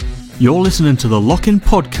You're listening to the Lock-In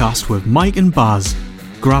Podcast with Mike and Baz.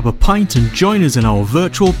 Grab a pint and join us in our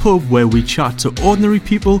virtual pub where we chat to ordinary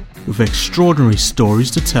people with extraordinary stories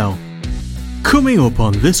to tell. Coming up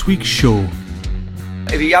on this week's show.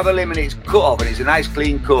 If you have a limb and it's cut off and it's a nice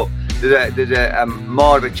clean cut, there's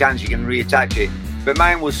more of a chance you can reattach it. But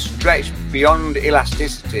mine was stretched beyond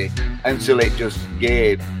elasticity until it just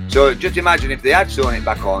gave. So just imagine if they had sewn it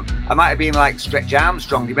back on, I might have been like Stretch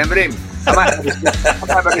Armstrong. Do you remember him? I might have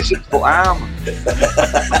had a 6-foot arm.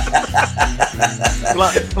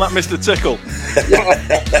 like Mr. Tickle.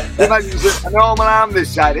 Yeah. Imagine a normal arm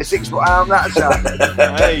this side, a 6-foot arm that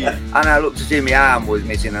side. Hey. And I looked to see my arm was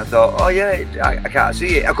missing and I thought, oh yeah, I can't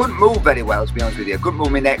see it. I couldn't move very well, to be honest with you. I couldn't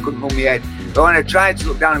move my neck, couldn't move my head. But when I tried to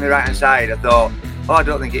look down on my right hand side, I thought, oh, I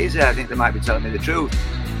don't think it is there. I think they might be telling me the truth.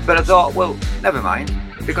 But I thought, well, never mind.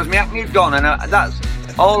 Because my acne had gone and that's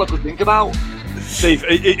all I could think about. Steve,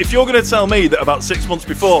 if you're going to tell me that about 6 months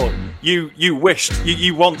before you wished,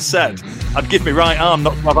 you once said, I'd give my right arm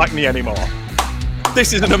not to have acne anymore.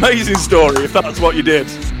 This is an amazing story if that's what you did.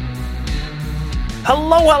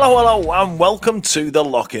 Hello, and welcome to the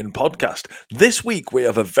Lock-In Podcast. This week we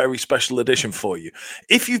have a very special edition for you.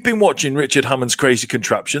 If you've been watching Richard Hammond's Crazy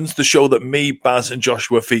Contraptions, the show that me, Baz and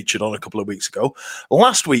Joshua featured on a couple of weeks ago,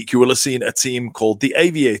 last week you will have seen a team called the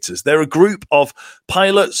Aviators. They're a group of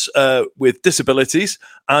pilots with disabilities,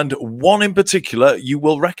 and one in particular you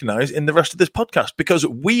will recognise in the rest of this podcast because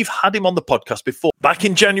we've had him on the podcast before. Back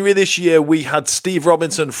in January this year, we had Steve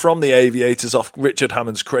Robinson from the Aviators off Richard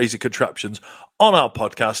Hammond's Crazy Contraptions on our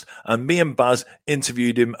podcast, and me and Baz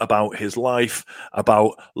interviewed him about his life,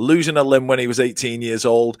 about losing a limb when he was 18 years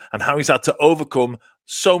old, and how he's had to overcome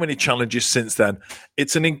so many challenges since then.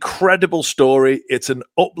 It's an incredible story. It's an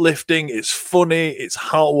uplifting, it's funny, it's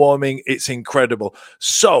heartwarming, it's incredible.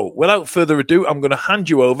 So, without further ado, I'm going to hand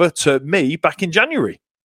you over to me back in January.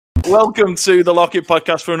 Welcome to the Lock-In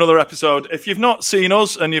Podcast for another episode. If you've not seen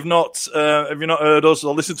us and you've not heard us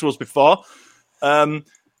or listened to us before,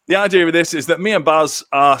 the idea of this is that me and Baz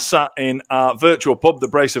are sat in our virtual pub, the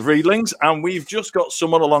Brace of Reedlings, and we've just got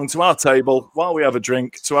someone along to our table while we have a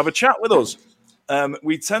drink to have a chat with us.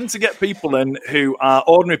 We tend to get people in who are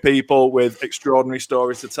ordinary people with extraordinary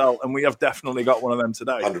stories to tell, and we have definitely got one of them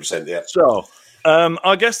today. 100%, yeah. So,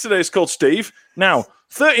 our guest today is called Steve. Now,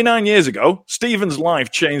 39 years ago, Stephen's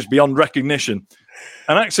life changed beyond recognition.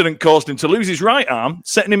 An accident caused him to lose his right arm,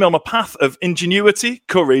 setting him on a path of ingenuity,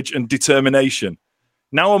 courage, and determination.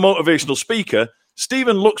 Now a motivational speaker,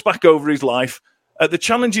 Stephen looks back over his life at the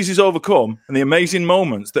challenges he's overcome and the amazing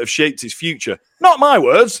moments that have shaped his future. Not my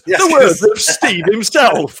words, yes, the words of Steve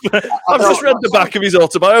himself. I've just read the back of his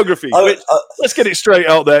autobiography. Let's get it straight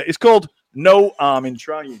out there. It's called No Arm in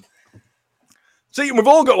Trying. See, we've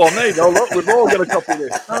all got one. There you go. Look, we've all got a copy of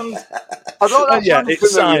this. And I thought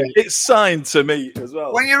that it's signed to me as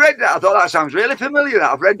well. When you read that, I thought that sounds really familiar.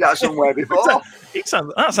 I've read that somewhere before.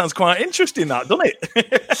 That sounds quite interesting, that, doesn't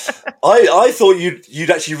it? I thought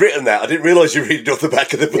you'd actually written that. I didn't realise you were reading off the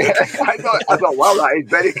back of the book. I thought, wow, that is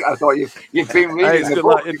very. I thought you've been reading the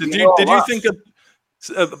book. Did you think?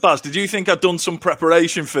 Baz, did you think I'd done some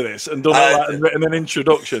preparation for this and done all that and written an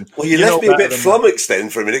introduction? Well, you left me a bit flummoxed then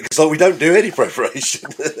for a minute because we don't do any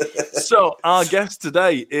preparation. So our guest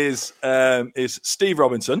today is Steve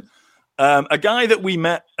Robinson, a guy that we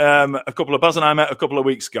met Baz and I met a couple of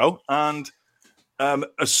weeks ago, and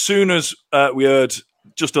as soon as we heard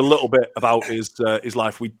just a little bit about his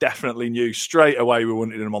life, we definitely knew straight away we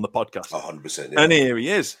wanted him on the podcast. 100%, yeah. And here he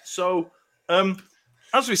is. So,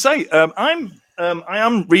 as we say, I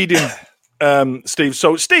am reading Steve.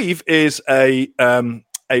 So Steve is a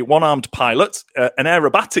one-armed pilot, an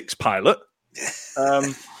aerobatics pilot,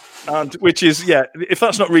 and which is, if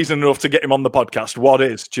that's not reason enough to get him on the podcast, what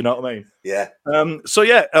is? Do you know what I mean? Yeah.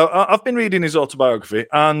 I've been reading his autobiography,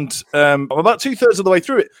 and I'm about 2/3 of the way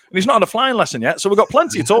through it, and he's not had a flying lesson yet, so we've got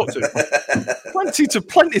plenty to talk to,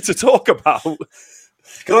 plenty to talk about.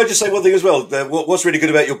 Can I just say one thing as well? What's really good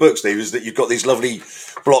about your book, Steve, is that you've got these lovely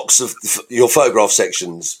blocks of your photograph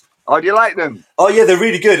sections. Oh, do you like them? Oh, yeah, they're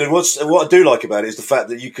really good. And what I do like about it is the fact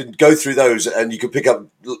that you can go through those and you can pick up.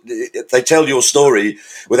 They tell your story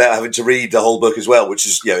without having to read the whole book as well, which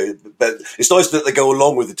is, but it's nice that they go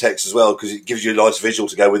along with the text as well because it gives you a nice visual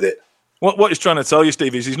to go with it. What he's trying to tell you,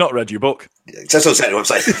 Steve, is he's not read your book. Yeah, that's what I'm saying. What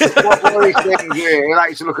he's saying here, he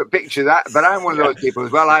likes to look at pictures, but I'm one of those people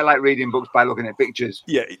as well. I like reading books by looking at pictures.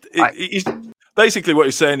 Yeah, he's basically what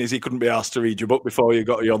he's saying is he couldn't be asked to read your book before you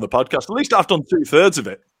got you on the podcast. At least I've done 2/3 of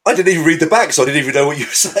it. I didn't even read the back, so I didn't even know what you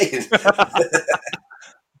were saying.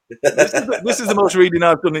 This is the most reading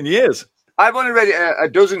I've done in years. I've only read it a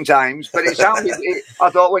dozen times, but it sounded. I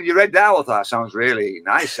thought when you read that, I thought that sounds really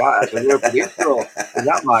nice. That's a real good intro. Is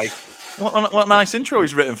that Mike? What a nice intro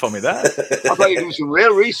he's written for me there. I thought you'd done some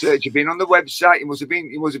real research. You've been on the website. You must have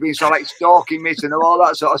been sort of like stalking me and all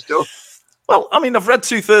that sort of stuff. Well, I mean, I've read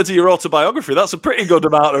 2/3 of your autobiography. That's a pretty good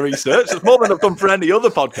amount of research. It's more than I've done for any other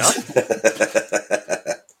podcast.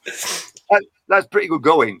 That's pretty good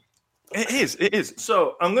going. It is.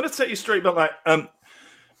 So I'm going to take you straight back.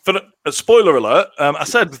 For a spoiler alert, I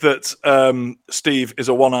said that Steve is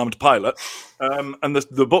a one-armed pilot, and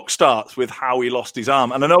the book starts with how he lost his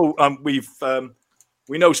arm. And I know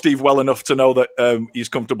we know Steve well enough to know that he's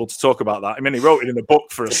comfortable to talk about that. I mean, he wrote it in a book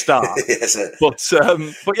for a start. Yes,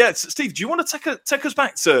 but yeah, Steve, do you want to take us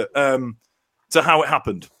back to how it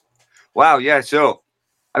happened? Wow, yeah. So,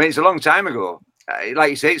 I mean, it's a long time ago. Like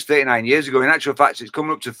you say, it's 39 years ago. In actual fact, it's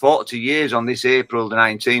coming up to 40 years on this April the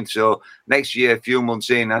 19th. So next year, a few months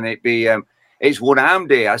in, and it's One Arm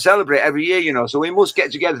Day. I celebrate every year, you know. So we must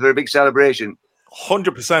get together for a big celebration.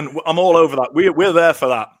 100%. I'm all over that. We're there for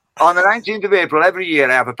that. On the 19th of April, every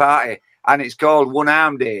year I have a party, and it's called One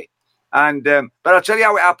Arm Day. And but I'll tell you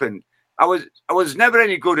how it happened. I was never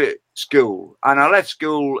any good at school, and I left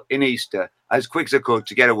school in Easter as quick as I could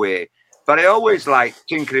to get away. But I always liked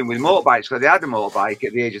tinkering with motorbikes because I had a motorbike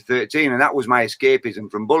at the age of 13, and that was my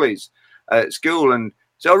escapism from bullies at school. And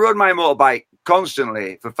so I rode my motorbike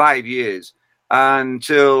constantly for 5 years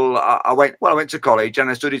until I went to college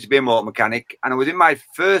and I studied to be a motor mechanic. And I was in my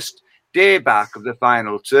first day back of the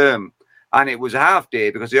final term, and it was a half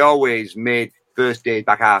day because they always made first day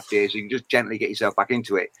back half day, so you can just gently get yourself back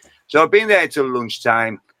into it. So I've been there till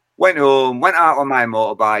lunchtime, went home, went out on my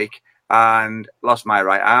motorbike, and lost my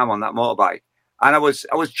right arm on that motorbike. And I was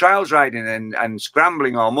trials riding and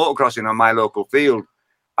scrambling or motocrossing on my local field.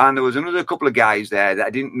 And there was another couple of guys there that I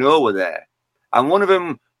didn't know were there. And one of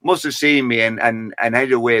them must have seen me and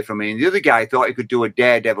headed away from me. And the other guy thought he could do a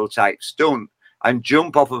daredevil type stunt and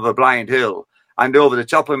jump off of a blind hill and over the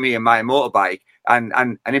top of me and my motorbike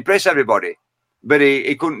and impress everybody. But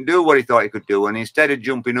he couldn't do what he thought he could do. And instead of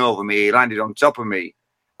jumping over me, he landed on top of me.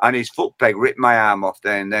 And his foot peg ripped my arm off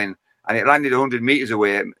there and then. And it landed 100 metres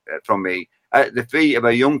away from me at the feet of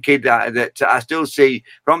a young kid that I still see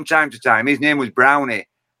from time to time. His name was Brownie.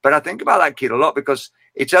 But I think about that kid a lot because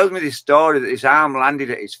it tells me this story that his arm landed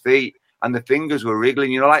at his feet and the fingers were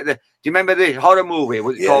wriggling. You know, like do you remember the horror movie?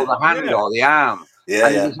 Was it called The Hand or The Arm? Yeah,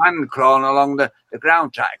 and his hand crawling along the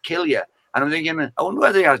ground trying to kill you. And I'm thinking, I wonder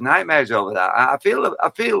whether he has nightmares over that. I feel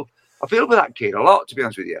for that kid a lot, to be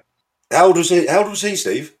honest with you. How old was he,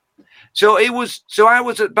 Steve? So I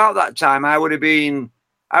was about that time. I would have been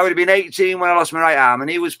 18 when I lost my right arm, and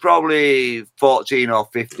he was probably 14 or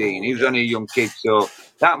 15. He was only a young kid, so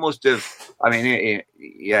that must have. I mean,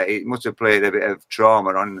 it must have played a bit of trauma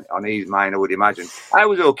on his mind, I would imagine. I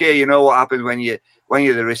was okay. You know what happens when you're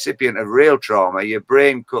the recipient of real trauma? Your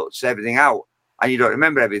brain cuts everything out, and you don't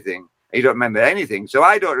remember everything. You don't remember anything. So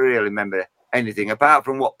I don't really remember anything apart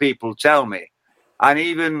from what people tell me, and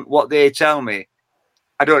even what they tell me.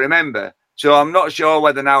 I don't remember. So I'm not sure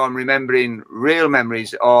whether now I'm remembering real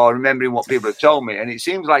memories or remembering what people have told me. And it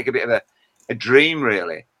seems like a bit of a dream,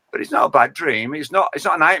 really. But it's not a bad dream. It's not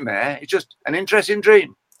a nightmare. It's just an interesting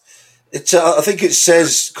dream. I think it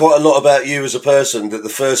says quite a lot about you as a person that the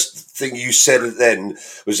first thing you said then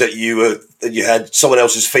was that you had someone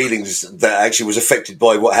else's feelings that actually was affected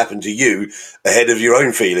by what happened to you ahead of your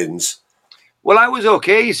own feelings. Well, I was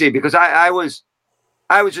okay, you see, because I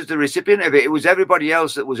was just the recipient of it. It was everybody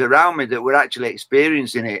else that was around me that were actually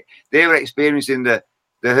experiencing it. They were experiencing the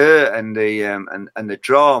hurt and the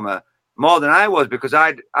trauma more than I was, because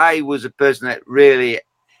I was a person that really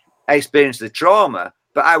experienced the trauma,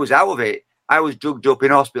 but I was out of it. I was drugged up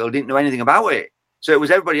in hospital, didn't know anything about it. So it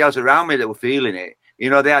was everybody else around me that were feeling it. You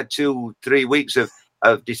know, they had 2-3 weeks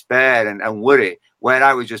of despair and worry, where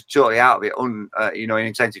I was just totally out of it, in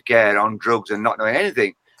intensive care, on drugs and not knowing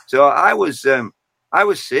anything. So I was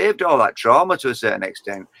saved all that trauma to a certain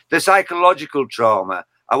extent. The psychological trauma,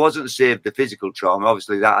 I wasn't saved the physical trauma.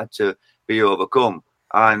 Obviously, that had to be overcome.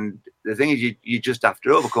 And the thing is, you just have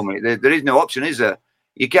to overcome it. There is no option, is there?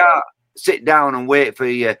 You can't sit down and wait for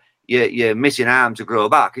your missing arm to grow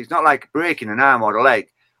back. It's not like breaking an arm or a leg,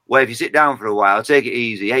 where if you sit down for a while, take it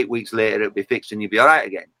easy, 8 weeks later, it'll be fixed and you'll be all right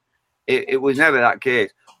again. It was never that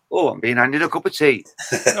case. Oh, I'm being handed a cup of tea.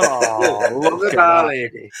 Oh, look at that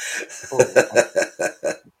lady.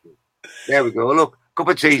 Oh. There we go. Look, cup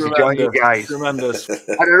of tea to join you guys. Tremendous.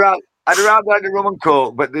 I'd rather had a rum and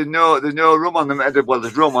coke, but there's no rum on the menu. Well,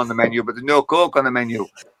 there's rum on the menu, but there's no coke on the menu.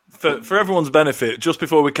 For everyone's benefit, just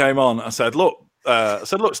before we came on, I said, look, I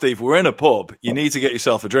said, look, Steve, we're in a pub. You need to get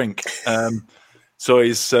yourself a drink. So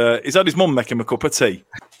he's had his mum make him a cup of tea.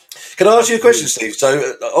 Can I ask you a question, Steve?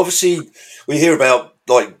 So obviously we hear about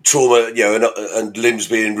like trauma, and limbs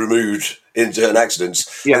being removed in certain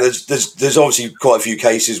accidents. Yeah. And there's obviously quite a few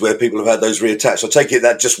cases where people have had those reattached. I take it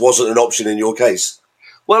that just wasn't an option in your case.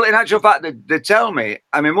 Well, in actual fact, they tell me,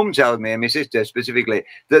 and my mum tells me, and my sister specifically,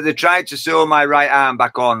 that they tried to sew my right arm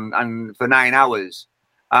back on and for 9 hours.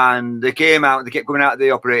 And they came out, they kept coming out of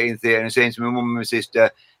the operating theatre and saying to my mum and my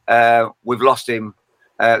sister, we've lost him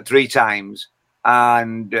 3 times.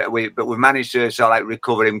 But we've managed to sort of like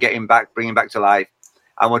recover him, get him back, bring him back to life.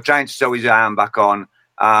 And we're trying to sew his arm back on.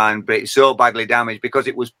 But it's so badly damaged because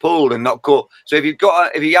it was pulled and not cut. So if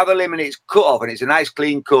you have a limb and it's cut off and it's a nice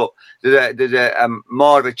clean cut, there's a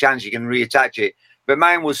more of a chance you can reattach it. But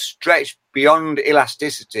mine was stretched beyond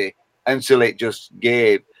elasticity until it just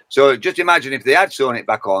gave. So just imagine if they had sewn it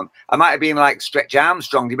back on, I might have been like Stretch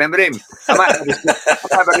Armstrong. Do you remember him? I might have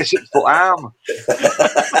had a 6-foot arm.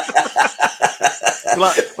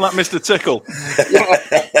 like Mr. Tickle.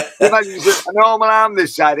 Yeah. Imagine a normal arm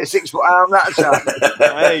this side, a 6-foot arm that side.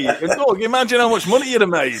 Hey, dog, imagine how much money you'd have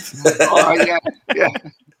made. Oh, yeah.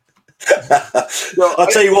 So, I'll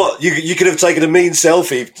tell you what, you could have taken a mean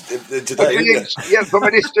selfie today. Yeah, from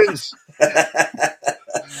a distance.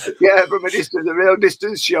 Yeah, from a distance, a real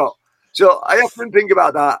distance shot. So I often think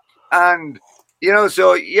about that. And,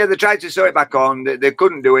 they tried to sew it back on. They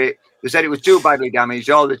couldn't do it. They said it was too badly damaged.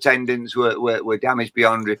 All the tendons were damaged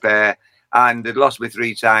beyond repair. And they'd lost me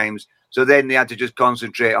 3 times. So then they had to just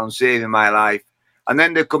concentrate on saving my life. And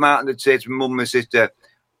then they'd come out and they'd say to my mum and my sister,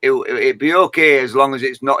 it'd be okay as long as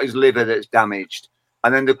it's not his liver that's damaged.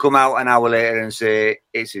 And then they'd come out an hour later and say,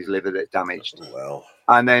 it's his liver that's damaged. Well.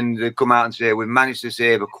 And then they'd come out and say, we've managed to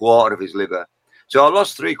save 1/4 of his liver. So I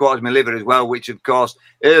lost 3/4 of my liver as well, which, of course,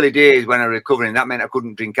 early days when I was recovering, that meant I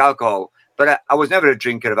couldn't drink alcohol. But I was never a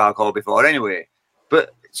drinker of alcohol before anyway.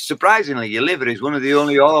 But surprisingly, your liver is one of the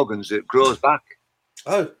only organs that grows back.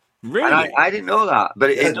 Oh, really? And I didn't know that. But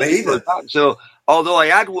it does grow back. So although I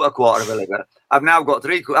had 1/4 of a liver, I've now got the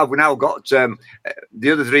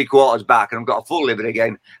other 3/4 back, and I've got a full liver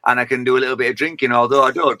again, and I can do a little bit of drinking, although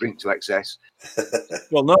I don't drink to excess.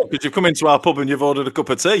 Well, no, because you've come into our pub and you've ordered a cup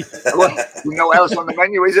of tea. Well, you know what else on the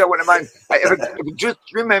menu is there? If I just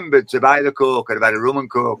remembered to buy the Coke, I'd have had a rum and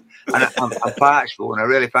Coke, and I'm parched for one. I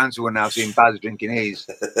really fancy one now, seeing Baz drinking his.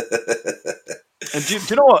 And do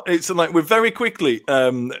you know what? It's like we're very quickly,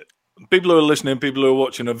 people who are listening, people who are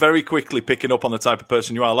watching are very quickly picking up on the type of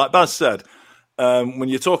person you are. Like Baz said, when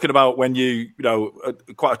you're talking about when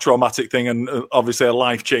quite a traumatic thing and obviously a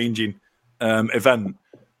life-changing event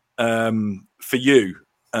for you,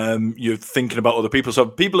 you're thinking about other people. So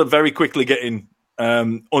people are very quickly getting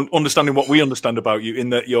understanding what we understand about you, in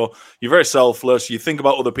that you're very selfless, you think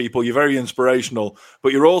about other people, you're very inspirational,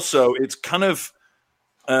 but you're also, it's kind of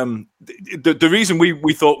the reason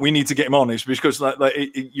we thought we need to get him on is because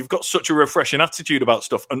you've got such a refreshing attitude about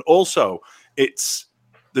stuff, and also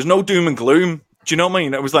there's no doom and gloom. Do you know what I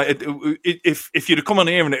mean? It was like if you'd have come on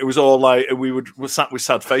here and it was all like we sat with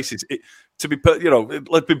sad faces.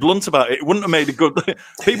 Let's be blunt about it. It wouldn't have made a good.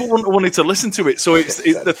 People wouldn't have wanted to listen to it. So it's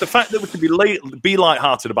the fact that we can be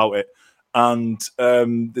lighthearted about it, and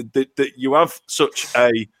that you have such a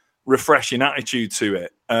refreshing attitude to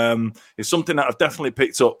it is something that I've definitely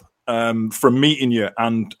picked up from meeting you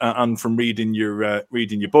and from reading your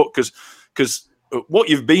book, because what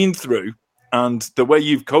you've been through and the way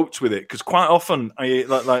you've coped with it. Because quite often,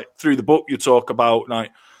 like through the book, you talk about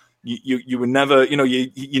like you were never,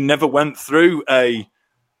 you never went through a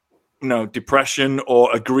depression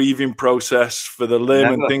or a grieving process for the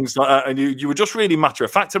limb and things like that, and you were just really matter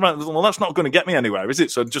of fact about, well, that's not going to get me anywhere, is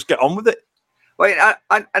it? So just get on with it. Well,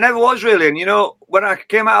 I never was really. And, when I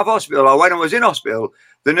came out of hospital or when I was in hospital,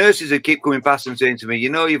 the nurses would keep coming past and saying to me,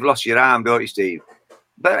 you've lost your arm, don't you, Steve?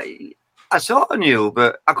 But I sort of knew,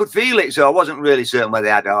 but I could feel it, so I wasn't really certain whether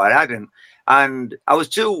I had or I hadn't. And I was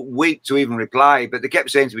too weak to even reply, but they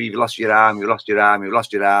kept saying to me, you've lost your arm, you've lost your arm, you've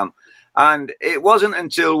lost your arm. And it wasn't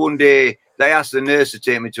until one day they asked the nurse to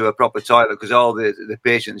take me to a proper toilet, because all the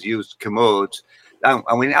patients used commodes, and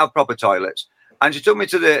we didn't have proper toilets. And she took me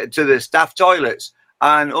to the staff toilets,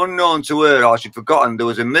 and unknown to her, or she'd forgotten, there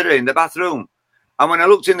was a mirror in the bathroom. And when I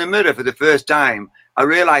looked in the mirror for the first time, I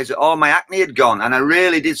realised that all my acne had gone, and I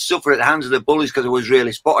really did suffer at the hands of the bullies because I was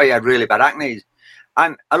really spotty. I had really bad acne.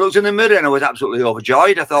 And I looked in the mirror and I was absolutely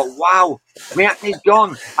overjoyed. I thought, wow, my acne's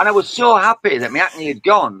gone. And I was so happy that my acne had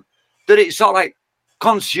gone that it sort of like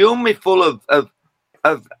consumed me full of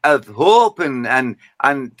of hope and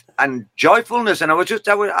joyfulness, and I was just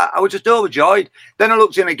overjoyed. Then I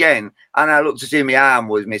looked in again, and I looked to see my arm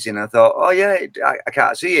was missing, and I thought, oh yeah, I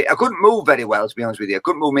can't see it. I couldn't move very well, to be honest with you. I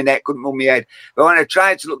couldn't move my neck, couldn't move my head. But when I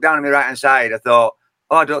tried to look down on my right hand side, I thought,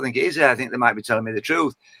 oh, I don't think it is there. I think they might be telling me the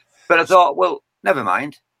truth. But I thought, well, never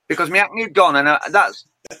mind, because my acne had gone, and that's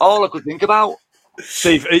all I could think about.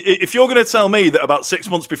 Steve, if you're going to tell me that about 6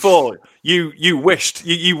 months before you wished,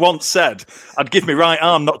 you once said, I'd give my right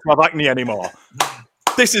arm not to have acne anymore.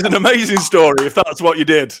 This is an amazing story if that's what you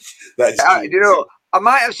did. I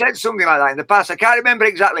might have said something like that in the past. I can't remember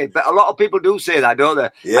exactly, but a lot of people do say that, don't they?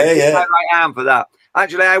 Yeah, yeah. My right arm for that.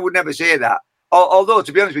 Actually, I would never say that. Although,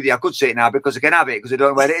 to be honest with you, I could say it now because I can have it because I don't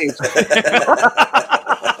know where it is.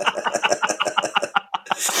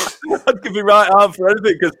 I'd give my right arm for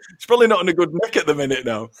anything because it's probably not in a good nick at the minute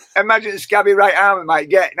now. Imagine the scabby right arm I might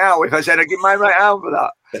get now if I said I'd give my right arm for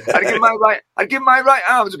that. I'd give my right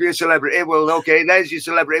arm to be a celebrity. Well, okay, there's your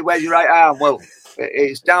celebrity. Where's your right arm? Well,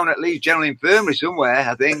 it's down at Leeds General Infirmary somewhere,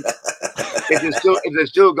 I think. If they've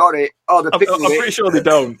still got it, I'm pretty sure they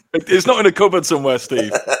don't. It's not in a cupboard somewhere,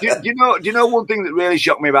 Steve. Do you know one thing that really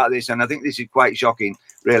shocked me about this, and I think this is quite shocking,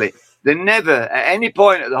 really? They never, at any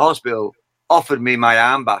point at the hospital, offered me my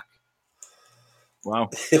arm back.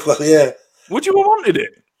 Wow. Well, yeah. Would you have wanted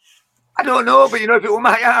it? I don't know, but if it were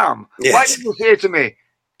my arm, yes. Why did you say to me,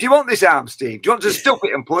 do you want this arm, Steve? Do you want to stuff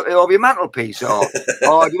it and put it over your mantelpiece? Or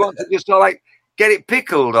do you want to just get it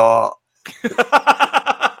pickled or...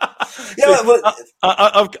 Yeah, well,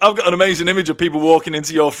 I've got an amazing image of people walking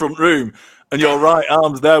into your front room and your right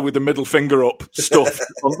arm's there with the middle finger up, stuffed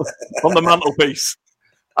on the mantelpiece.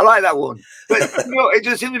 I like that one. But it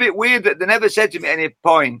just seems a bit weird that they never said to me at any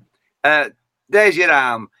point, there's your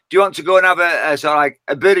arm. Do you want to go and have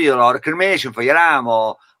a burial or a cremation for your arm,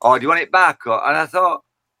 or do you want it back? And I thought,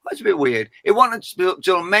 that's a bit weird. It wasn't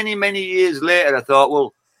until many, many years later I thought,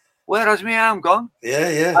 well, where has my arm gone? Yeah,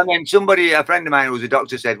 yeah. And then a friend of mine who was a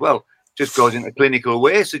doctor said, well, just goes into clinical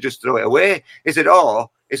waste, so just throw it away. He said,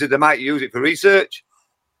 they might use it for research.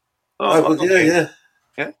 Yeah.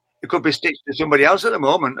 It could be stitched to somebody else at the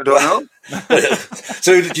moment. I don't know.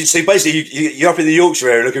 So basically, you're up in the Yorkshire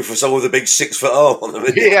area looking for someone with a big 6 foot arm on them.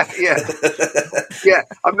 Yeah. Yeah,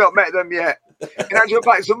 I've not met them yet. In actual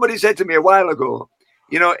fact, somebody said to me a while ago,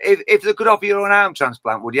 if they could offer your own arm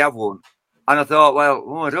transplant, would you have one? And I thought,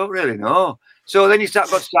 I don't really know. So then you got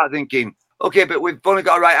to start thinking, okay, but we've only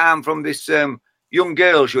got a right arm from this young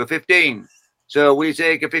girl. She was 15. So we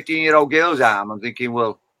take a 15-year-old girl's arm. I'm thinking,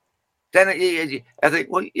 well, then I think,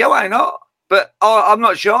 well, yeah, why not? But I'm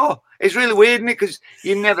not sure. It's really weird, isn't it? Because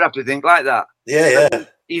you never have to think like that. Yeah.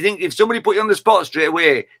 You think if somebody put you on the spot straight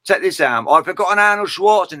away, take this arm, or if I got an Arnold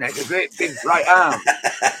Schwarzenegger, a great big right arm,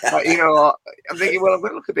 I'm thinking, well, I'm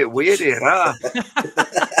going to look a bit weird here. Huh?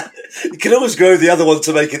 You can always grow the other one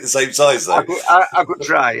to make it the same size, though. I could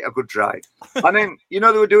try. And then, they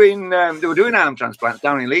were doing arm transplants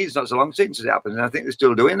down in Leeds not so long since it happened, and I think they're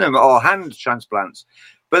still doing them, or hand transplants.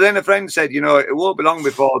 But then a friend said, it won't be long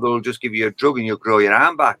before they'll just give you a drug and you'll grow your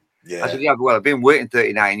arm back. Yeah. I said, yeah, well, I've been waiting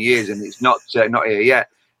 39 years and it's not here yet.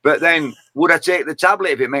 But then would I take the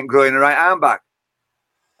tablet if it meant growing the right arm back?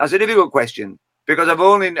 That's a difficult question because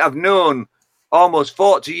I've known almost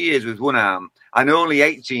 40 years with one arm and only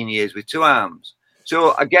 18 years with two arms.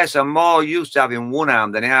 So I guess I'm more used to having one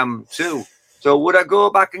arm than I am two. So would I go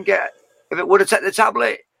back and would I take the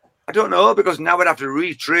tablet? I don't know, because now I'd have to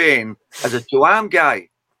retrain as a two-arm guy,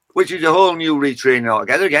 which is a whole new retraining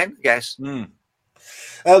altogether again, I guess.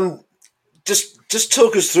 Just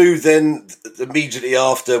talk us through then immediately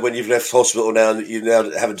after when you've left hospital now, and you're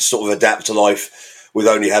now having to sort of adapt to life with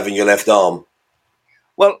only having your left arm.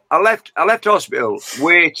 Well, I left hospital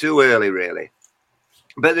way too early, really.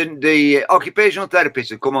 But the occupational therapist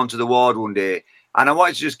had come onto the ward one day, and I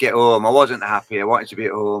wanted to just get home. I wasn't happy. I wanted to be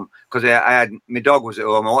at home because my dog was at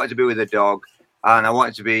home. I wanted to be with the dog, and I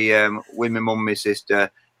wanted to be with my mum and my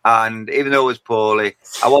sister. And even though I was poorly,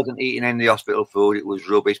 I wasn't eating any of the hospital food. It was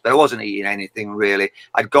rubbish, but I wasn't eating anything really.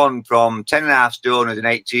 I'd gone from 10.5 stone as an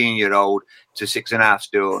 18-year-old to 6.5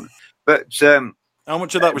 stone. But how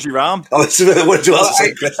much of that was your arm? What did you ask?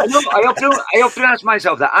 I often ask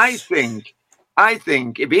myself that. I think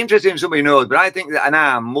it'd be interesting if somebody knows, but I think that an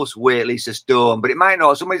arm must weigh at least a stone, but it might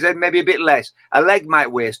not. Somebody said maybe a bit less. A leg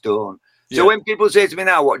might weigh a stone. So when people say to me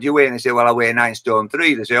now, what do you weigh? And they say, well, I weigh 9 stone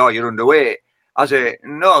 3. They say, oh, you're underweight. I say,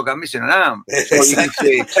 no, I'm missing an arm. So you can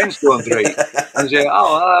say 10 stone 3. And they say,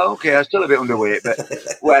 okay, I'm still a bit underweight, but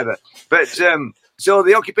whatever. But so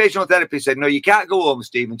the occupational therapist said, no, you can't go home,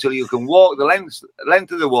 Steve, until you can walk the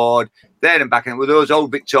length of the ward, there and back. And with those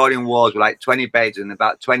old Victorian wards with like 20 beds and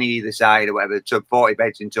about 20 either side or whatever, so 40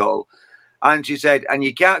 beds in total. And she said, and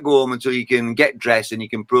you can't go home until you can get dressed and you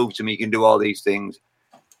can prove to me you can do all these things.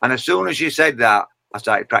 And as soon as she said that, I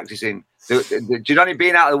started practicing. She'd only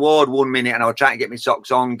been out of the ward 1 minute and I was trying to get my socks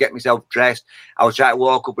on, get myself dressed. I was trying to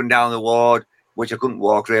walk up and down the ward, which I couldn't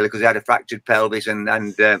walk really because I had a fractured pelvis and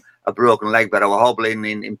a broken leg, but I was hobbling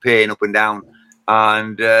in pain up and down.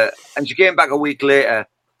 And she came back a week later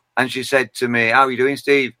and she said to me, "How are you doing,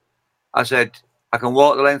 Steve?" I said, "I can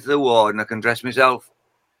walk the length of the ward and I can dress myself."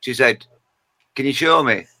 She said, "Can you show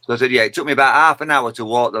me?" So I said, "Yeah." It took me about half an hour to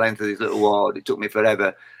walk the length of this little ward. It took me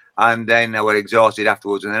forever. And then I was exhausted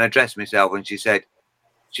afterwards. And then I dressed myself and she said,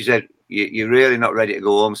 You're really not ready to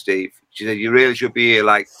go home, Steve. She said, "You really should be here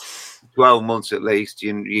like 12 months at least.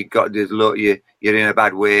 You got this look, you're in a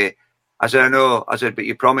bad way." I said, "I know." I said, "But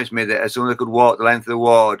you promised me that as soon as I could walk the length of the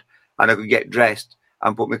ward and I could get dressed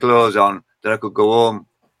and put my clothes on, that I could go home."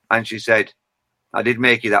 And she said, "I did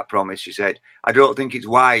make you that promise." She said, "I don't think it's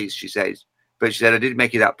wise," she says. But she said, "I did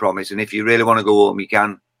make you that promise. And if you really want to go home, you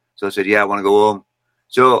can." So I said, "Yeah, I want to go home."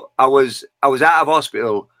 So I was out of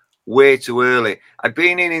hospital way too early. I'd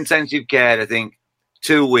been in intensive care, I think,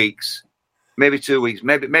 2 weeks, maybe 3 weeks.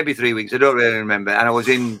 I don't really remember. And I was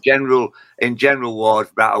in general ward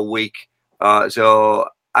for about a week. So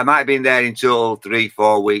I might have been there in total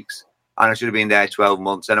 3-4 weeks. And I should have been there 12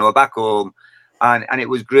 months. And I was back home. And it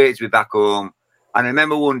was great to be back home. And I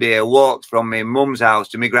remember one day I walked from my mum's house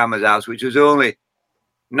to my grandma's house, which was only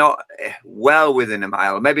not well within a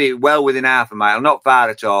mile, maybe well within half a mile, not far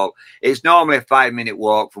at all. It's normally a 5-minute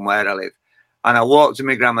walk from where I live. And I walked to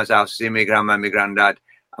my grandma's house to see my grandma and my granddad.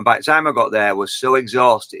 And by the time I got there, I was so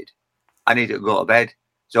exhausted, I needed to go to bed.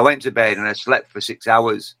 So I went to bed and I slept for 6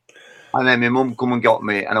 hours. And then my mum come and got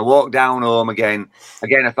me. And I walked down home again, a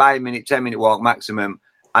 5-minute, 10-minute walk maximum.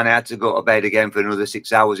 And I had to go to bed again for another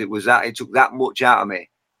 6 hours. It took that much out of me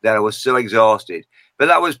that I was so exhausted. But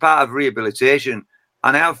that was part of rehabilitation.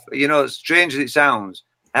 And I have, as strange as it sounds,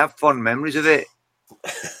 I have fond memories of it.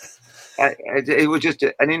 It was just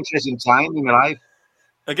an interesting time in my life.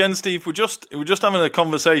 Again, Steve, we're just having a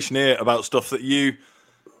conversation here about stuff that you,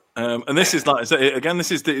 and this is like, again, this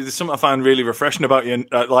is something I find really refreshing about you.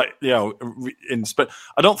 I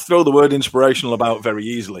don't throw the word inspirational about very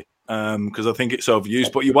easily because I think it's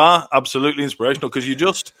overused, but you are absolutely inspirational because you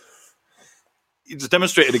just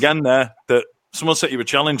demonstrated again there that someone set you a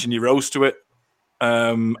challenge and you rose to it.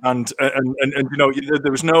 And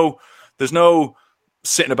there's no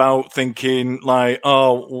sitting about thinking like,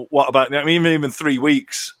 oh, what about? I mean, even 3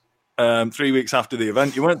 weeks, 3 weeks after the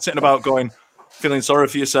event, you weren't sitting about feeling sorry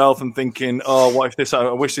for yourself and thinking, oh, what if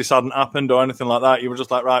I wish this hadn't happened or anything like that. You were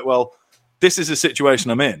just like, right, well, this is the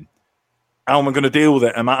situation I'm in. How am I going to deal with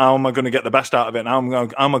it? How am I going to get the best out of it? And how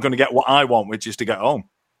am I going to get what I want, which is to get home?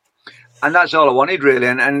 And that's all I wanted, really.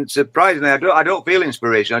 And surprisingly, I don't feel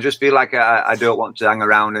inspiration. I just feel like I don't want to hang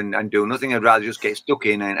around and do nothing. I'd rather just get stuck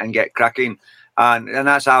in and get cracking. And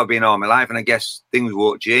that's how I've been all my life. And I guess things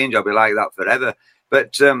won't change. I'll be like that forever.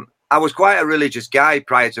 But I was quite a religious guy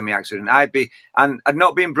prior to my accident. I'd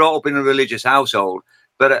not been brought up in a religious household,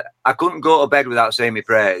 but I couldn't go to bed without saying my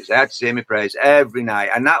prayers. I had to say my prayers every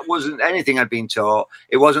night. And that wasn't anything I'd been taught.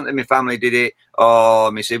 It wasn't that my family did it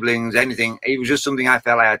or my siblings, anything. It was just something I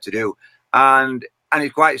felt I had to do. And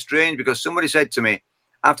it's quite strange because somebody said to me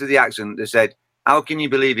after the accident, they said, "How can you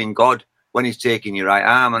believe in God when he's taking your right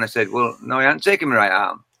arm?" And I said, "Well, no, he hadn't taken my right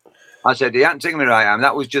arm." I said, "He hadn't taken my right arm.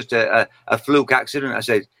 That was just a fluke accident." I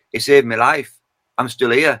said, "He saved my life. I'm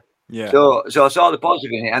still here." Yeah. So I saw the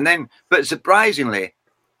positive in it. But surprisingly,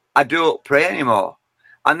 I don't pray anymore.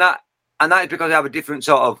 And that is because I have a different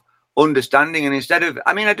sort of understanding. And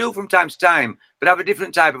I do from time to time, but I have a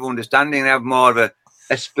different type of understanding. I have more of a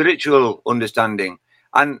spiritual understanding.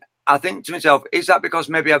 And I think to myself, is that because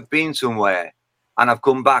maybe I've been somewhere and I've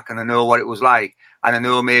come back and I know what it was like, and I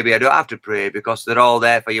know maybe I don't have to pray because they're all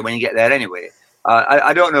there for you when you get there anyway.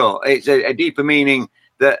 I don't know. It's a deeper meaning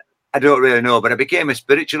that I don't really know, but I became a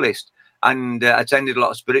spiritualist and attended a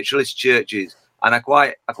lot of spiritualist churches, and I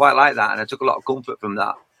quite like that, and I took a lot of comfort from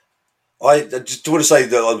that. I just want to say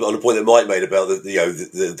that on a point that Mike made about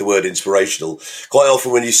the word inspirational. Quite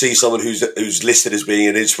often, when you see someone who's listed as being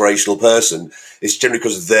an inspirational person, it's generally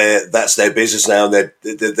because that's their business now, and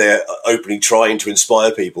they're openly trying to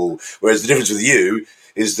inspire people. Whereas the difference with you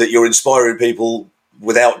is that you're inspiring people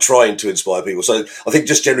without trying to inspire people. So I think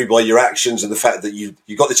just generally by your actions and the fact that you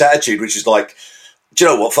got this attitude, which is like, do you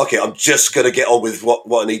know what? Fuck it. I'm just going to get on with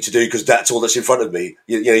what I need to do because that's all that's in front of me.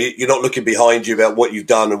 You're not looking behind you about what you've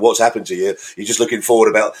done and what's happened to you. You're just looking forward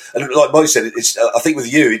about. And like Mike said, I think with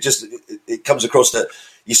you, it comes across that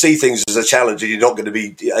you see things as a challenge, and you're not going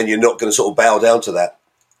to sort of bow down to that.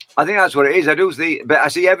 I think that's what it is. But I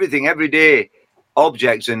see everything every day,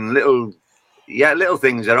 objects and little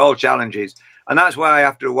things are all challenges. And that's why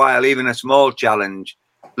after a while, even a small challenge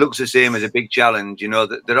looks the same as a big challenge. You know,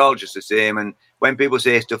 they're all just the same. And when people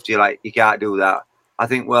say stuff to you like, you can't do that, I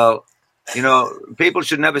think, well, you know, people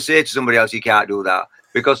should never say to somebody else, you can't do that,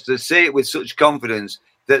 because to say it with such confidence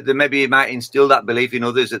that maybe it might instill that belief in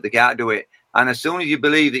others that they can't do it. And as soon as you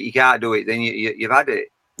believe that you can't do it, then you've had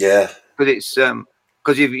it. Yeah. Because it's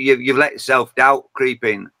because you've let self-doubt creep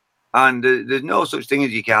in, and there's no such thing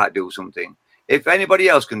as you can't do something. If anybody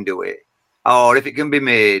else can do it, or if it can be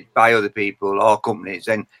made by other people or companies,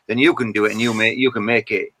 then you can do it, and you can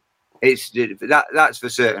make it. That's for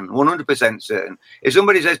certain, 100% certain. If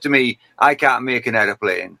somebody says to me, I can't make an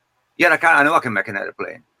aeroplane, yeah, I can. I know I can make an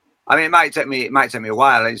aeroplane. I mean, it might take me a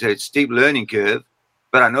while. It's a steep learning curve,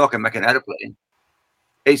 but I know I can make an aeroplane.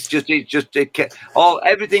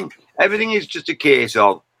 Everything is just a case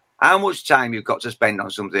of how much time you've got to spend on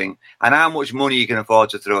something and how much money you can afford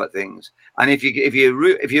to throw at things. And if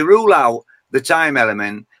you rule out the time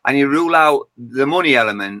element and you rule out the money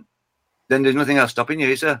element, then there's nothing else stopping you,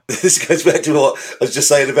 is there? This goes back to what I was just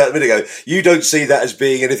saying about a minute ago. You don't see that as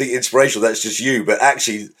being anything inspirational. That's just you. But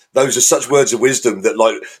actually, those are such words of wisdom that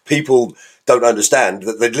like people don't understand,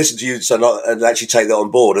 that they'd listen to you and actually take that on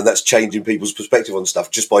board. And that's changing people's perspective on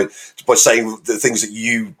stuff just by saying the things that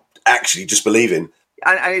you actually just believe in.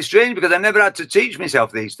 And it's strange because I never had to teach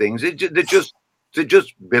myself these things. They're just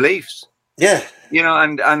beliefs. Yeah. You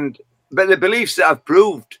know, but the beliefs that I've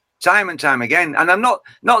proved time and time again. And I'm not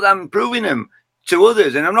that I'm proving them to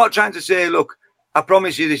others. And I'm not trying to say, look, I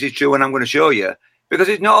promise you this is true and I'm going to show you. Because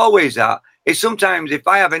it's not always that. It's sometimes if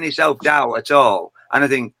I have any self-doubt at all and I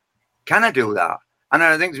think, can I do that? And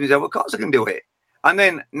then I think to myself, well, of course I can do it. And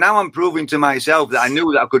then now I'm proving to myself that I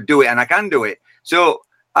knew that I could do it and I can do it. So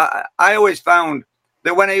I always found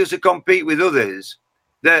that when I used to compete with others,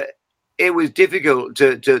 that it was difficult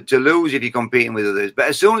to lose if you're competing with others. But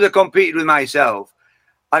as soon as I competed with myself,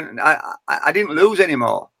 I didn't lose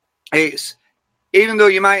anymore. It's even though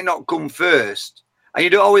you might not come first, and you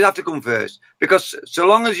don't always have to come first, because so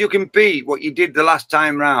long as you can beat what you did the last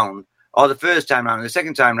time round, or the first time round, the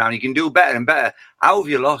second time round, you can do better and better. How have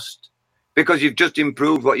you lost? Because you've just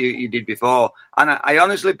improved what you did before. And I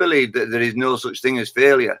honestly believe that there is no such thing as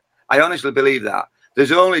failure. I honestly believe that.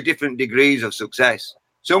 There's only different degrees of success.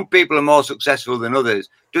 Some people are more successful than others.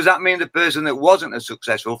 Does that mean the person that wasn't as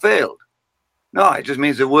successful failed? No, it just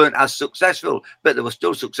means they weren't as successful, but they were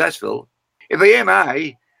still successful. If I aim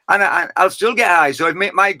high, and I'll still get high. So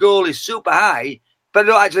if my goal is super high, but I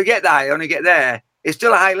don't actually get that high, I only get there, it's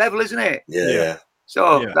still a high level, isn't it? Yeah.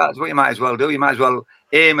 So that's what you might as well do. You might as well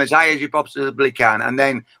aim as high as you possibly can. And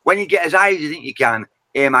then when you get as high as you think you can,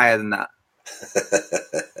 aim higher than that.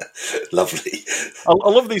 Lovely. I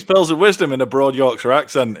love these pearls of wisdom in a broad Yorkshire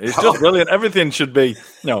accent. It's just brilliant. Everything should be,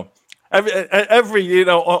 every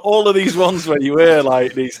all of these ones where you hear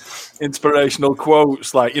like these inspirational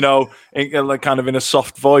quotes, like like kind of in a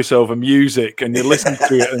soft voiceover music, and you listen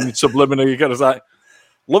to it and subliminally you get like,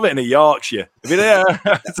 love it in a Yorkshire. It'd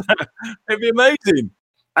be amazing.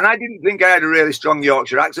 And I didn't think I had a really strong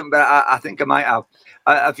Yorkshire accent, but I think I might have.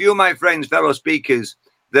 A few of my friends, fellow speakers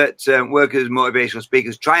that work as motivational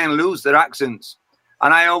speakers, try and lose their accents.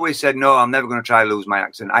 And I always said, no, I'm never going to try to lose my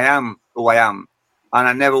accent. I am who I am. And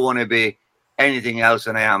I never want to be anything else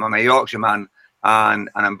than I am. I'm a Yorkshire man, and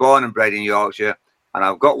I'm born and bred in Yorkshire, and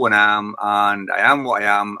I've got one arm, and I am what I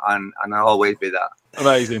am, and I'll always be that.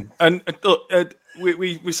 Amazing. And look,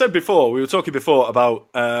 we said before, we were talking before about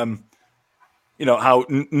how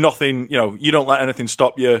nothing, you don't let anything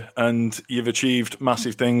stop you, and you've achieved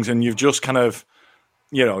massive things, and you've just kind of,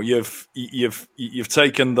 you've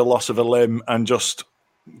taken the loss of a limb and just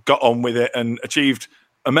got on with it and achieved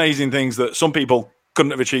amazing things that some people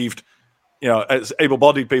couldn't have achieved, as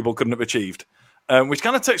able-bodied people couldn't have achieved. Which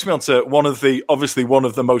kind of takes me on to one of the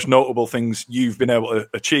most notable things you've been able to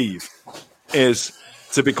achieve is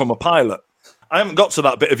to become a pilot. I haven't got to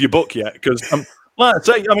that bit of your book yet because, mate,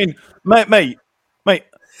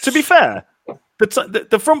 to be fair,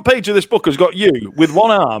 the front page of this book has got you with one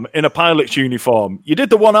arm in a pilot's uniform. You did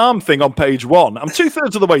the one arm thing on page 1. I'm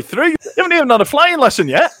 2/3 of the way through. You haven't even had a flying lesson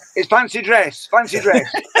yet. It's fancy dress.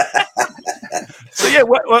 So yeah,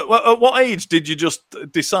 at what age did you just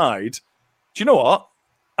decide, do you know what?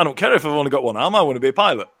 I don't care if I've only got one arm, I want to be a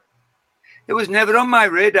pilot. It was never on my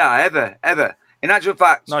radar, ever. In actual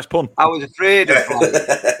fact, nice pun. I was afraid of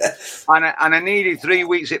flying. and I needed 3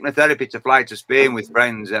 weeks hypnotherapy to fly to Spain with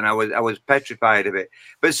friends, and I was petrified of it.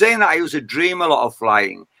 But saying that, I used to dream a lot of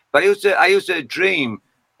flying. But I used to dream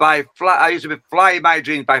I used to fly my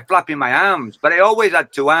dreams by flapping my arms, but I always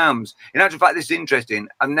had two arms. In actual fact, this is interesting.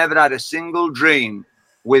 I've never had a single dream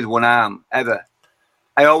with one arm ever.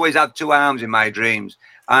 I always have two arms in my dreams.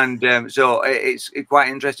 And so it's quite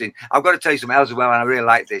interesting. I've got to tell you something else as well, and I really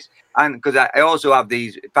like this. And because I also have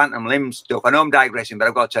these phantom limb stuff. I know I'm digressing, but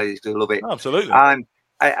I've got to tell you this because I love it. Absolutely. And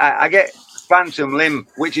I get phantom limb,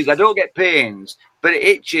 which is I don't get pains, but it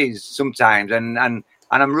itches sometimes. And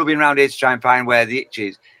I'm rubbing around here to try and find where the itch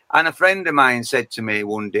is. And a friend of mine said to me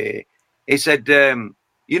one day, he said,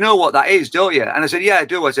 you know what that is, don't you? And I said, yeah, I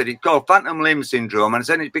do. I said, it's called phantom limb syndrome. And I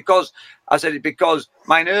said, it's because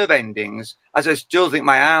my nerve endings, I said, still think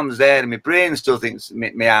my arm's there and my brain still thinks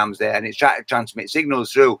my arm's there and it's trying to transmit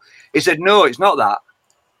signals through. He said, no, it's not that.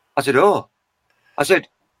 I said, oh. I said,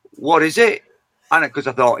 what is it? And because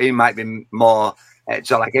I thought he might be more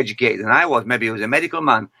educated than I was. Maybe he was a medical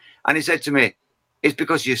man. And he said to me, it's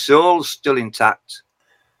because your soul's still intact.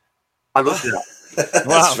 I loved that.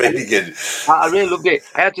 That's really good. I really loved it.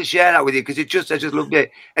 I had to share that with you because I just loved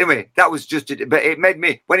it. Anyway, that was just it. But it made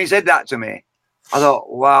me, when he said that to me, I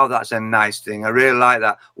thought, wow, that's a nice thing. I really like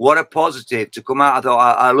that. What a positive to come out. I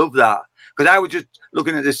thought, I love that. Because I was just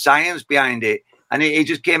looking at the science behind it. And it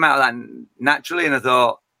just came out of that naturally. And I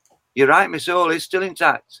thought, you're right, my soul is still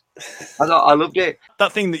intact. I thought, I loved it.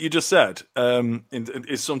 That thing that you just said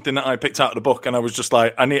is something that I picked out of the book. And I was just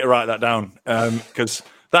like, I need to write that down because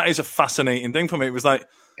that is a fascinating thing for me. It was like,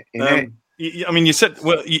 you said,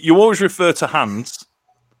 well, you always refer to hands,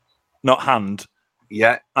 not hand.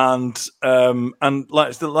 Yeah. And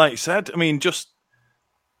like you said, I mean, just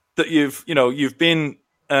that you've been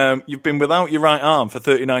without your right arm for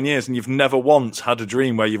 39 years and you've never once had a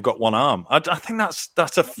dream where you've got one arm. I think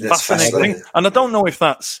that's a fascinating thing. And I don't know if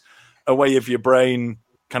that's a way of your brain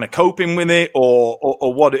kind of coping with it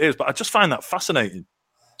or what it is, but I just find that fascinating.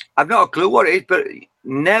 I've not a clue what it is, but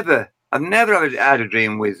I've never had a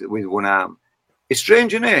dream with one arm. It's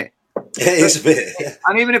strange, isn't it? It is a bit.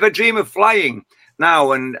 And even if I dream of flying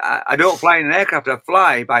now, and I don't fly in an aircraft, I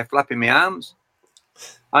fly by flapping my arms.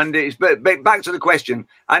 And but back to the question,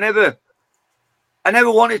 I never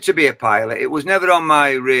wanted to be a pilot. It was never on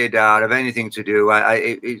my radar of anything to do.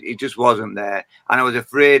 It just wasn't there. And I was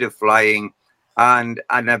afraid of flying. And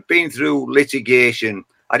I've been through litigation.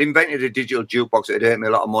 I'd invented a digital jukebox that had earned me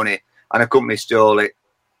a lot of money, and a company stole it.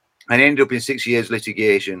 And I ended up in 6 years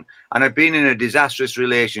litigation. And I'd been in a disastrous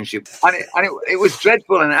relationship. And it was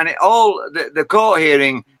dreadful. And the court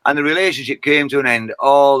hearing and the relationship came to an end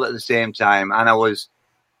all at the same time. And I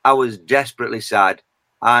was desperately sad.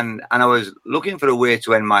 And I was looking for a way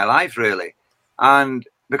to end my life, really. And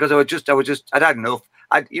because I'd had enough.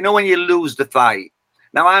 When you lose the fight.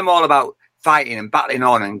 Now, I'm all about fighting and battling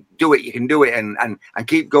on and do it. You can do it and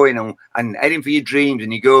keep going and heading for your dreams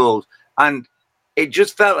and your goals. And it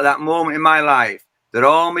just felt at that moment in my life that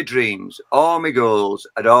all my dreams, all my goals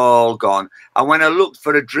had all gone. And when I looked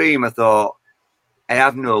for a dream, I thought, I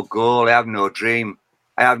have no goal. I have no dream.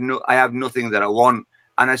 I have nothing that I want.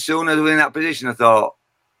 And as soon as I was in that position, I thought,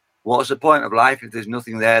 what's the point of life if there's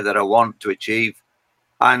nothing there that I want to achieve?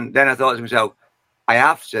 And then I thought to myself, I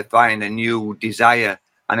have to find a new desire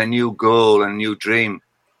and a new goal and a new dream.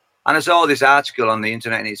 And I saw this article on the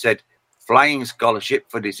internet and it said, flying scholarship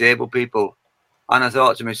for disabled people. And I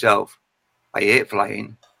thought to myself, I hate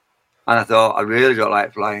flying. And I thought, I really don't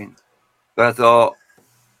like flying. But I thought,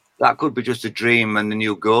 that could be just a dream and the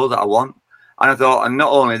new goal that I want. And I thought, and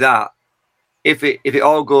not only that, if it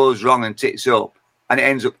all goes wrong and tits up and it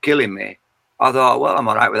ends up killing me, I thought, well, I'm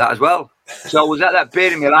all right with that as well. So I was at that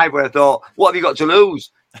period in my life where I thought, what have you got to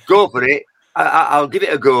lose? Go for it. I'll give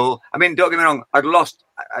it a go. I mean, don't get me wrong. I'd lost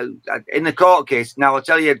in the court case. Now, I'll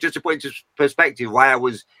tell you, just to put into perspective, why I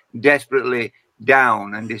was desperately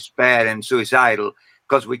down and despair and suicidal,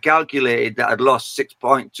 because we calculated that I'd lost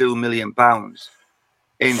 £6.2 million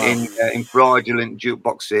in fraudulent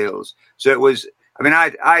jukebox sales. So it was, I mean,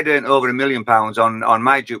 I'd earned over £1 million on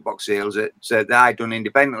my jukebox sales that I'd done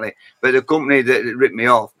independently, but the company that ripped me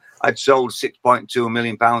off had sold £6.2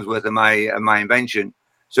 million worth of my invention.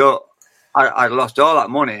 So I lost all that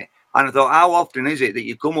money, and I thought, how often is it that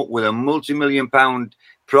you come up with a multi-million-pound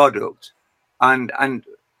product, and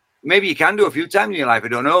maybe you can do a few times in your life, I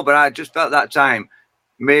don't know, but I just felt that time,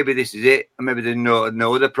 maybe this is it, and maybe there's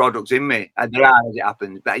no other products in me. And there are, as it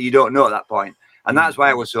happens, but you don't know at that point. And that's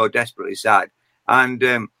why I was so desperately sad. And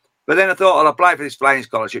but then I thought, I'll apply for this flying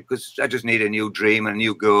scholarship because I just need a new dream and a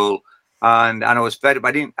new goal. And I was fed up.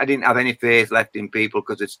 I didn't have any faith left in people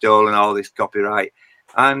because they'd stolen all this copyright.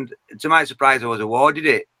 And to my surprise, I was awarded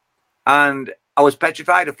it. And I was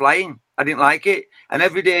petrified of flying. I didn't like it. And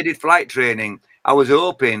every day I did flight training, I was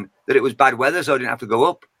hoping that it was bad weather so I didn't have to go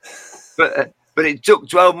up. But it took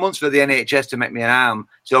 12 months for the NHS to make me an arm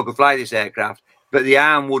so I could fly this aircraft. But the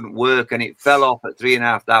arm wouldn't work, and it fell off at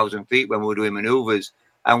 3,500 feet when we were doing manoeuvres.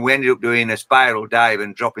 And we ended up doing a spiral dive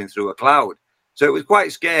and dropping through a cloud. So it was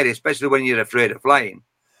quite scary, especially when you're afraid of flying.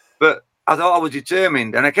 But I thought I was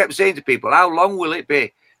determined. And I kept saying to people, how long will it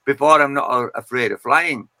be before I'm not afraid of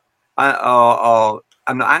flying? Or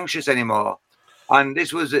I'm not anxious anymore? And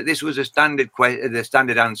this was a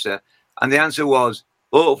standard answer. And the answer was,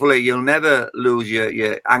 hopefully you'll never lose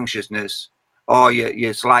your anxiousness or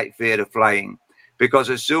your slight fear of flying.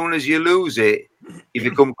 Because as soon as you lose it, you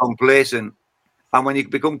become complacent. And when you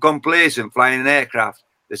become complacent flying an aircraft,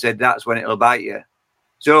 they said that's when it'll bite you.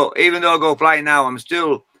 So even though I go flying now, I'm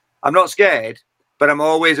not scared, but I'm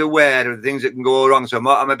always aware of the things that can go wrong. So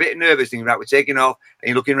I'm a bit nervous thinking, right, we're taking off, and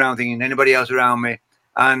you're looking around thinking, anybody else around me?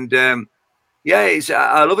 And I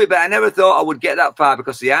love it, but I never thought I would get that far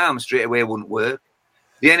because the arm straight away wouldn't work.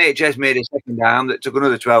 The NHS made a second arm that took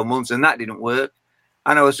another 12 months, and that didn't work.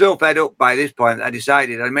 And I was so fed up by this point that I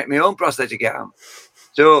decided I'd make my own prosthetic arm.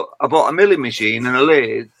 So I bought a milling machine and a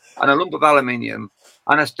lathe and a lump of aluminium,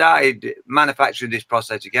 and I started manufacturing this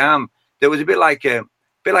prosthetic arm that was a bit like a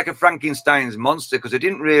Frankenstein's monster, because I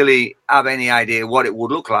didn't really have any idea what it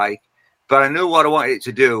would look like, but I knew what I wanted it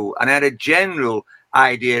to do, and I had a general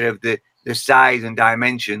idea of the size and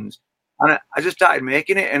dimensions, and I just started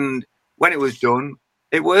making it. And when it was done,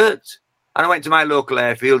 it worked. And I went to my local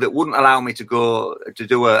airfield that wouldn't allow me to go to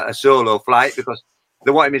do a solo flight because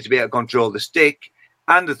they wanted me to be able to control the stick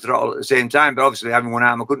and the throttle at the same time. But obviously, having one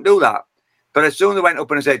arm, I couldn't do that. But as soon as I went up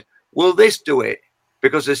and I said, will this do it?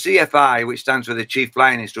 Because the CFI, which stands for the Chief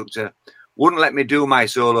Flying Instructor, wouldn't let me do my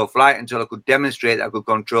solo flight until I could demonstrate that I could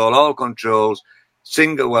control all controls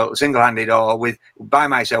single-handed or by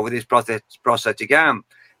myself with this prosthetic arm.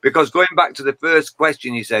 Because going back to the first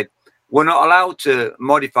question you said, we're not allowed to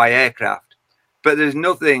modify aircraft, but there's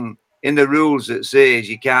nothing in the rules that says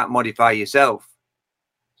you can't modify yourself.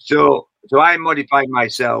 So I modified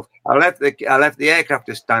myself. I left the aircraft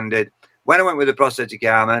as standard. When I went with the prosthetic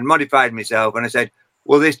arm and modified myself, and I said,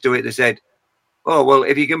 will this do it? They said, oh, well,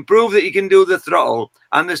 if you can prove that you can do the throttle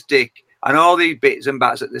and the stick and all these bits and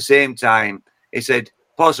bats at the same time, he said,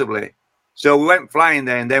 possibly. So we went flying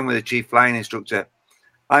there and then with the Chief Flying Instructor.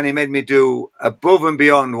 And he made me do above and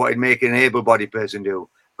beyond what he'd make an able-bodied person do,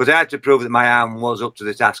 because I had to prove that my arm was up to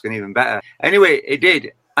the task and even better. Anyway, it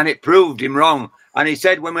did, and it proved him wrong. And he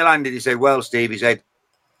said, when we landed, he said, well, Steve, he said,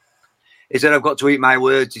 I've got to eat my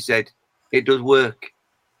words. He said, it does work.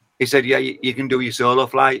 He said, yeah, you can do your solo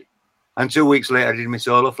flight. And 2 weeks later, I did my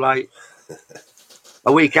solo flight.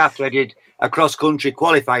 A week after, I did a cross-country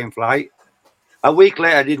qualifying flight. A week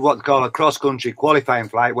later, I did what's called a cross-country qualifying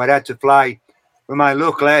flight, where I had to fly from my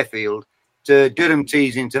local airfield to Durham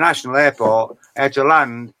Tees International Airport. I had to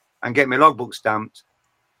land and get my logbook stamped.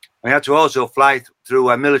 I had to also fly through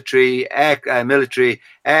a military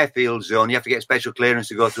airfield zone. You have to get special clearance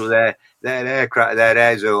to go through their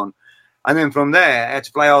air zone. And then from there, I had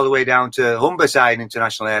to fly all the way down to Humberside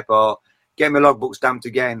International Airport, get my logbook stamped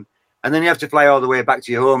again. And then you have to fly all the way back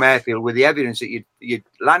to your home airfield with the evidence that you'd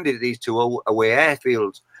landed at these two away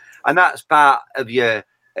airfields. And that's part of your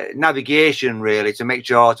navigation, really, to make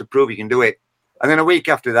sure, to prove you can do it. And then a week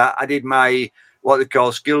after that, I did my what they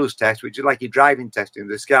call skills test, which is like your driving test in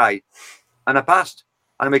the sky. And I passed.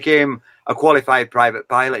 And I became a qualified private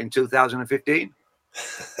pilot in 2015.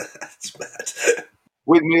 That's mad.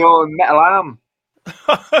 With my own metal arm.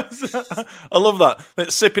 I love that.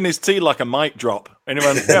 It's sipping his tea like a mic drop. And he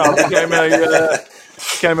went, yeah, I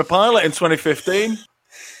became a pilot in 2015.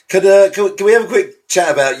 Can we have a quick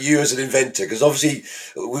chat about you as an inventor? Because obviously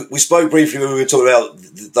we spoke briefly when we were talking about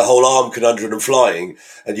the whole arm conundrum and flying,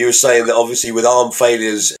 and you were saying that obviously with arm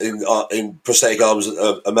failures in prosthetic arms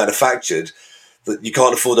are manufactured, that you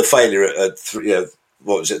can't afford a failure at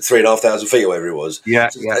 3,500 feet or whatever it was. Yeah.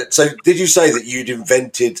 So did you say that you'd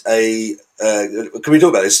invented a? Can we talk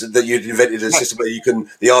about this? That you'd invented a system where you can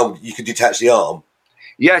detach the arm.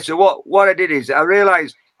 Yeah. So what I did is I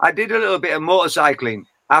realised I did a little bit of motorcycling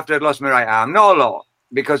after I'd lost my right arm. Not a lot,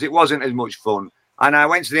 because it wasn't as much fun. And I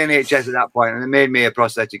went to the NHS at that point, and they made me a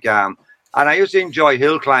prosthetic arm. And I used to enjoy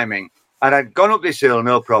hill climbing. And I'd gone up this hill,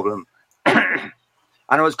 no problem. And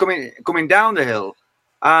I was coming down the hill,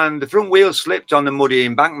 and the front wheel slipped on the muddy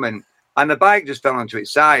embankment, and the bike just fell onto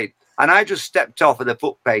its side. And I just stepped off of the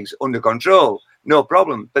foot pegs under control, no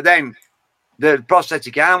problem. But then the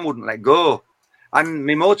prosthetic arm wouldn't let go. And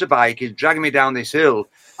my motorbike is dragging me down this hill,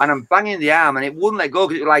 and I'm banging the arm, and it wouldn't let go,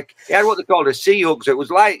 because it had what they called a C hook, so it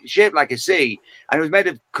was shaped like a C, and it was made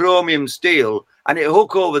of chromium steel, and it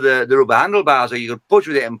hooked over the rubber handlebars, so you could push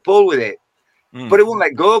with it and pull with it. but it wouldn't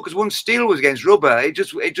let go because once steel was against rubber, it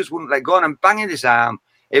just wouldn't let go. And I'm banging this arm,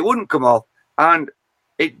 it wouldn't come off, and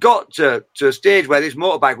it got to a stage where this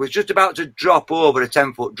motorbike was just about to drop over a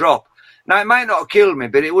 10-foot drop. Now, it might not have killed me,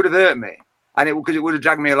 but it would have hurt me, and because it would have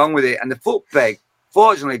dragged me along with it. And the foot peg,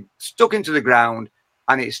 fortunately, stuck into the ground,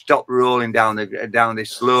 and it stopped rolling down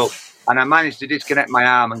this slope. And I managed to disconnect my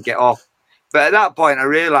arm and get off. But at that point, I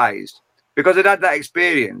realised, because I'd had that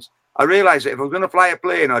experience, I realised that if I was going to fly a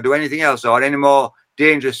plane or do anything else or any more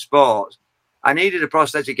dangerous sports, I needed a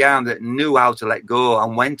prosthetic arm that knew how to let go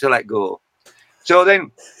and when to let go. So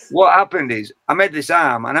then what happened is I made this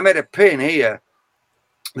arm and I made a pin here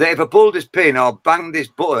that if I pulled this pin or banged this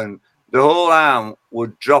button, the whole arm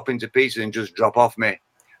would drop into pieces and just drop off me.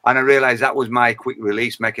 And I realised that was my quick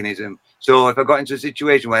release mechanism. So if I got into a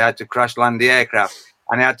situation where I had to crash land the aircraft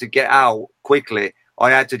and I had to get out quickly, or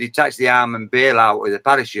I had to detach the arm and bail out with a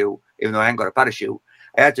parachute, even though I ain't got a parachute,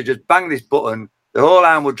 I had to just bang this button, the whole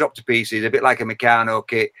arm would drop to pieces, a bit like a Meccano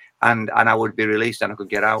kit, and I would be released and I could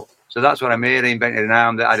get out. So that's what I made. I invented an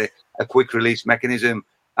arm that had a quick release mechanism.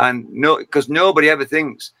 And because nobody ever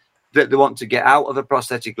thinks that they want to get out of a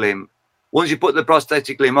prosthetic limb. Once you put the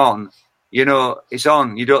prosthetic limb on, you know, it's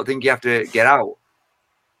on. You don't think you have to get out.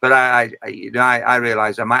 But I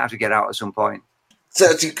realised I might have to get out at some point. So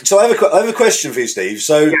I have a question for you, Steve.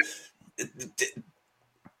 So,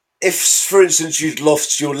 if, for instance, you'd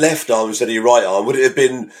lost your left arm instead of your right arm, would it have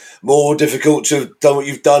been more difficult to have done what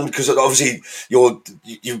you've done? Because obviously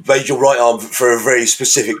you've made your right arm for a very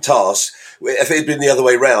specific task. If it had been the other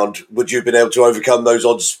way round, would you have been able to overcome those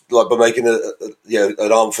odds, like by making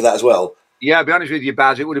an arm for that as well? Yeah, I'll be honest with you,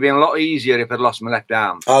 Baz, it would have been a lot easier if I'd lost my left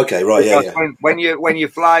arm. Okay, right, because yeah.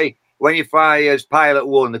 When you fly as pilot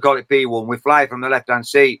one, they call it P1, we fly from the left-hand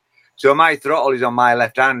seat. So my throttle is on my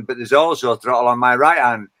left hand, but there's also a throttle on my right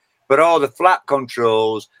hand. But all the flap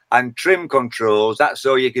controls and trim controls, that's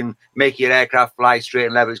so you can make your aircraft fly straight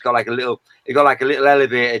and level. It's got like a little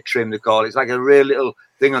elevator trim, they call it. It's like a real little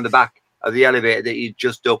thing on the back of the elevator that you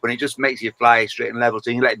adjust up, and it just makes you fly straight and level, so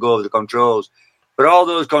you can let go of the controls. But all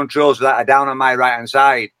those controls for that are down on my right-hand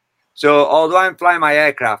side. So although I'm flying my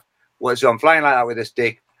aircraft, so I'm flying like that with a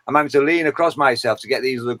stick, I'm having to lean across myself to get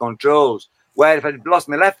these other controls. Where if I'd lost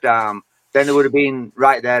my left arm, then it would have been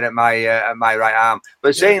right there at my right arm.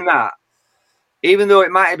 But saying that, even though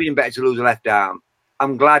it might have been better to lose a left arm,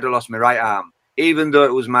 I'm glad I lost my right arm, even though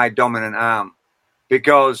it was my dominant arm,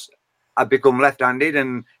 because I've become left-handed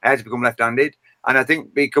and I had to become left-handed. And I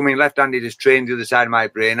think becoming left-handed has trained the other side of my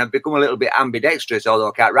brain. I've become a little bit ambidextrous, although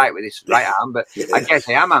I can't write with this right arm, but I guess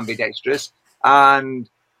I am ambidextrous. And,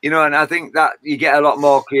 you know, and I think that you get a lot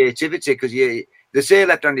more creativity because they say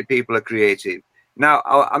left-handed people are creative. Now,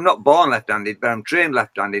 I'm not born left-handed, but I'm trained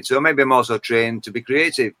left-handed. So maybe I'm also trained to be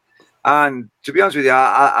creative. And to be honest with you,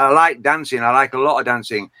 I like dancing. I like a lot of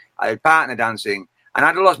dancing. I had partner dancing. And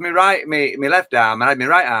I'd have lost my left arm and I had my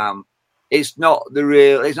right arm. It's not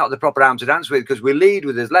the proper arm to dance with because we lead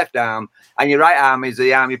with his left arm and your right arm is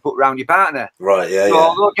the arm you put around your partner. Right, yeah, so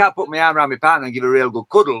although I can't put my arm around my partner and give a real good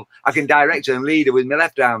cuddle, I can direct her and lead her with my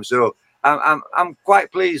left arm. So I'm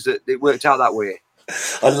quite pleased that it worked out that way.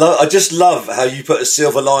 I just love how you put a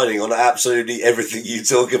silver lining on absolutely everything you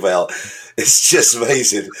talk about. It's just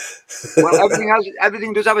amazing. Well,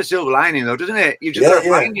 everything does have a silver lining, though, doesn't it? You've just got to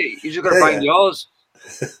find it. You've just got to find yours.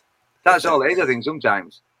 That's all it is, I think,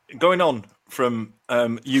 sometimes. Going on from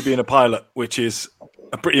you being a pilot, which is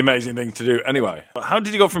a pretty amazing thing to do anyway. How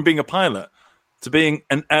did you go from being a pilot to being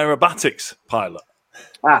an aerobatics pilot?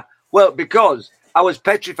 Well, because I was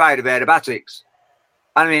petrified of aerobatics.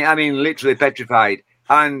 I mean, literally petrified.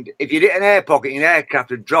 And if you hit an air pocket in an aircraft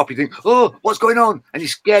would drop, you think, oh, what's going on? And you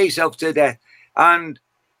scare yourself to death. And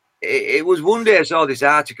it was one day I saw this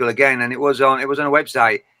article again, and it was on a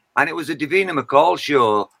website, and it was a Davina McCall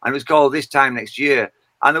show, and it was called This Time Next Year.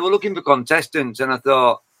 And they were looking for contestants, and I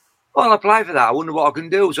thought, well, I'll apply for that. I wonder what I can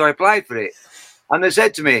do. So I applied for it. And they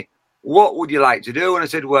said to me, what would you like to do? And I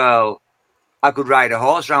said, well, I could ride a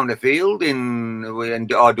horse around the field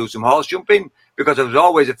or do some horse jumping because I was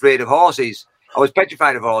always afraid of horses. I was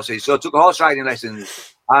petrified of horses. So I took horse riding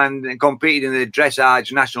lessons and competed in the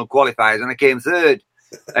dressage national qualifiers, and I came third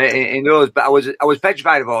in those. But I was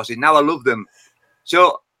petrified of horses. Now I love them.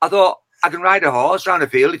 So I thought, I can ride a horse around the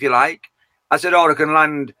field if you like. I said, or I can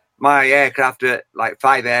land my aircraft at like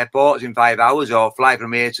 5 airports in 5 hours or fly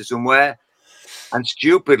from here to somewhere. And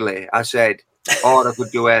stupidly, I said, or I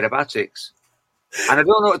could do aerobatics. And I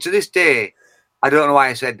don't know, to this day, I don't know why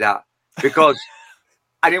I said that. Because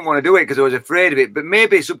I didn't want to do it because I was afraid of it. But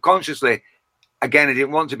maybe subconsciously, again, I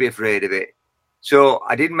didn't want to be afraid of it. So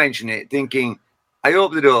I didn't mention it, thinking, I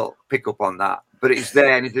hope they don't pick up on that. But it's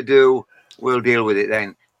there, and if they do, we'll deal with it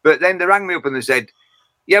then. But then they rang me up and they said,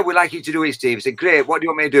 yeah, we'd like you to do it, Steve. I said, great. What do you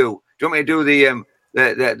want me to do? Do you want me to do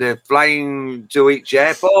the flying to each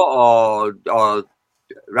airport or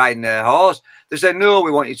riding a horse? They said, no,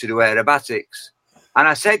 we want you to do aerobatics. And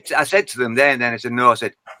I said to them then I said, no, I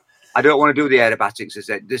said, I don't want to do the aerobatics.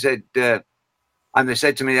 They said, and they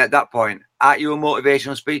said to me at that point, aren't you a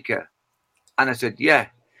motivational speaker? And I said, yeah.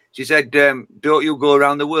 She said, don't you go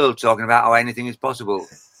around the world talking about how anything is possible?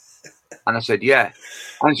 And I said, yeah.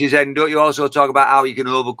 And she said, don't you also talk about how you can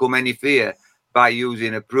overcome any fear by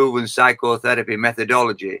using a proven psychotherapy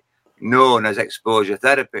methodology known as exposure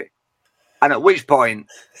therapy? And at which point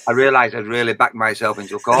I realised I'd really backed myself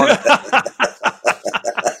into a corner.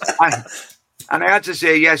 And I had to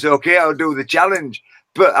say, yes, okay, I'll do the challenge.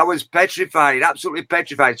 But I was petrified, absolutely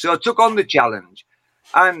petrified. So I took on the challenge.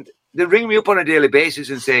 And they ring me up on a daily basis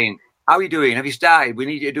and saying, how are you doing? Have you started? We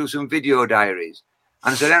need you to do some video diaries.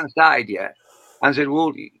 And I said, I haven't started yet. And I said,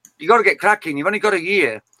 well, you got to get cracking. You've only got a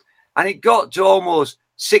year. And it got to almost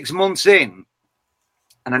 6 months in,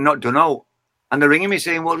 and I'm not done out. And they're ringing me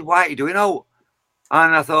saying, well, why are you doing out?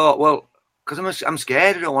 And I thought, well, because I'm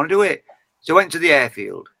scared. I don't want to do it. So I went to the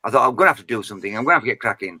airfield. I thought, I'm going to have to do something. I'm going to have to get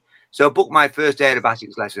cracking. So I booked my first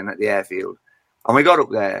aerobatics lesson at the airfield. And we got up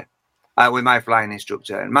there with my flying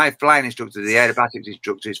instructor. And my flying instructor, the aerobatics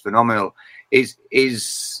instructor, is phenomenal. He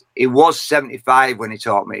was 75 when he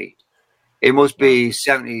taught me. It must be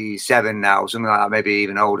 77 now, something like that, maybe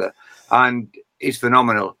even older. And he's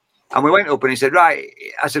phenomenal. And we went up and he said, right.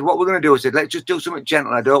 I said, what we're going to do? I said, let's just do something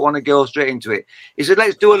gentle. I don't want to go straight into it. He said,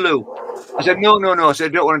 let's do a loop. I said, no. I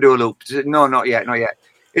said, I don't want to do a loop. He said, no, not yet.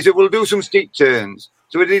 He said, we'll do some steep turns.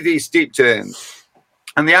 So we did these steep turns.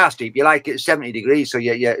 And they are steep. You're like at 70 degrees. So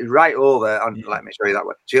you're right over. Let me show you that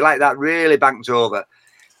way. So you're like that, really banked over.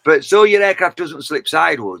 But so your aircraft doesn't slip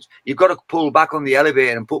sideways, you've got to pull back on the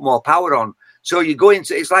elevator and put more power on. So you go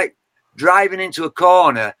into, it's like driving into a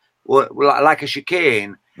corner like a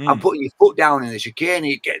chicane and putting your foot down in the chicane.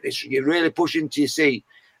 You get this, you really push into your seat.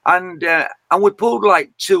 And we pulled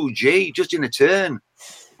like 2G just in a turn.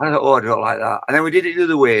 And I thought, oh, I don't like that. And then we did it the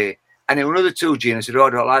other way. And then another 2G. And I said, oh, I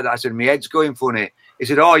don't like that. I said, my head's going funny. He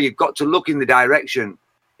said, oh, you've got to look in the direction.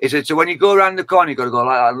 He said, so when you go around the corner, you've got to go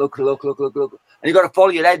like that, look. And you've got to follow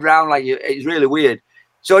your head round like you. It's really weird.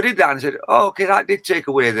 So I did that and I said, oh, okay, that did take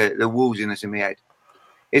away the wooziness in my head.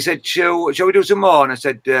 He said, shall we do some more? And I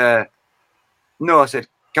said, no. I said,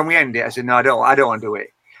 can we end it? I said, no, I don't want to do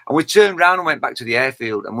it. And we turned round and went back to the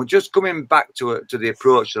airfield. And we're just coming back to the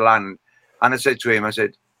approach to land. And I said to him, I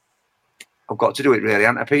said, I've got to do it really,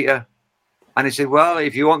 haven't I, Peter? And he said, well,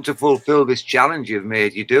 if you want to fulfill this challenge you've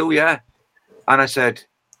made, you do, yeah. And I said,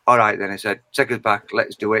 all right, then. I said, take us back,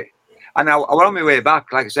 let's do it. And I was on my way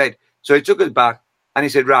back, like I said. So he took us back and he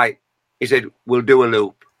said, right. He said, we'll do a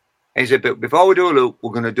loop. And he said, but before we do a loop,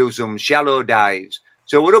 we're going to do some shallow dives.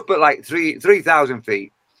 So we're up at like 3,000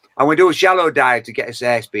 feet. And we do a shallow dive to get us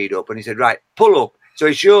airspeed up. And he said, right, pull up. So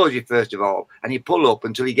he shows you, first of all, and you pull up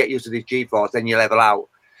until you get used to this G-force, then you level out.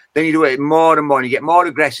 Then you do it more and more, and you get more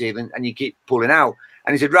aggressive, and you keep pulling out.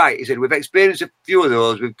 And he said, right, he said, we've experienced a few of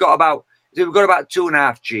those. We've got about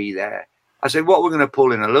 2.5 G there. I said, what we're going to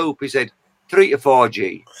pull in a loop? He said, 3 to 4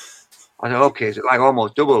 G. I said, okay, so like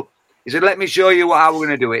almost double. He said, let me show you how we're going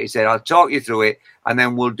to do it. He said, I'll talk you through it, and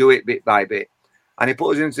then we'll do it bit by bit. And he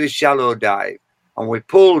put us into this shallow dive, and we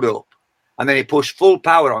pulled up, and then he pushed full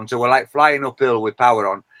power on, so we're like flying uphill with power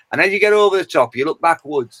on. And as you get over the top, you look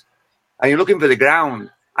backwards, and you're looking for the ground,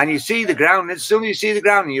 and you see the ground. And as soon as you see the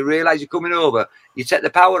ground and you realise you're coming over, you take the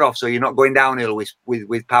power off so you're not going downhill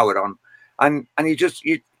with power on. And you just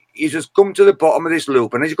come to the bottom of this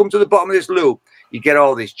loop. And as you come to the bottom of this loop, you get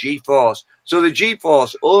all this G-force. So the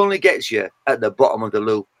G-force only gets you at the bottom of the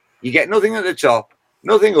loop. You get nothing at the top,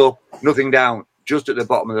 nothing up, nothing down, just at the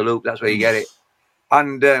bottom of the loop. That's where you get it.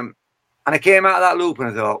 And I came out of that loop and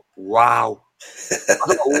I thought, wow. I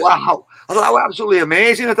thought that was absolutely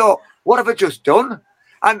amazing. I thought, what have I just done?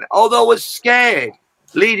 And although I was scared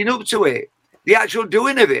leading up to it, the actual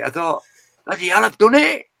doing of it, I thought, bloody hell, I've done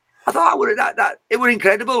it. I thought it was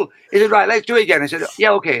incredible. He said, right, let's do it again. I said,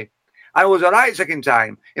 yeah, okay. And I was all right second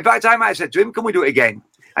time. In fact, I might have said to him, can we do it again?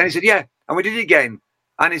 And he said, yeah. And we did it again.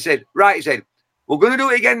 And he said, right, he said, we're going to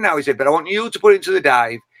do it again now. He said, but I want you to put it into the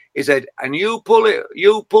dive. He said, and you pull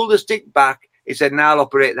the stick back. He said, and I'll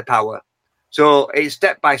operate the power. So it's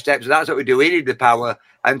step by step. So that's what we do. He did the power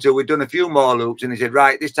until we'd done a few more loops. And he said,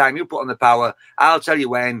 right, this time you put on the power. I'll tell you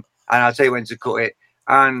when, and I'll tell you when to cut it.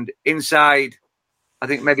 And inside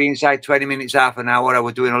 20 minutes, half an hour, I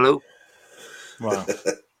was doing a loop. Wow.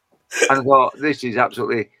 And I thought, this is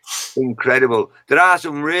absolutely incredible. There are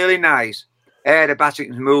some really nice aerobatic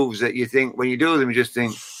moves that you think when you do them, you just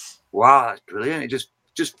think, wow, that's brilliant. It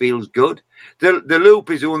just feels good. The loop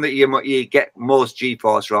is the one that you get most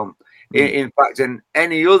G-force from. In fact, and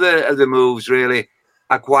any other of the moves really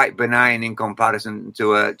are quite benign in comparison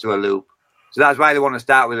to a loop. So that's why they want to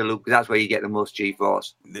start with a loop, because that's where you get the most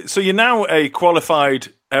G-force. So you're now a qualified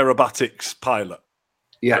aerobatics pilot,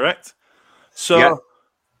 correct? So,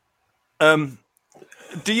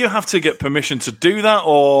 do you have to get permission to do that,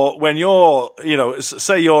 or when you're,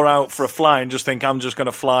 say you're out for a fly and just think I'm just going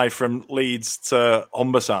to fly from Leeds to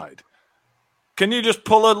Humberside? Can you just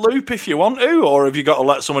pull a loop if you want to, or have you got to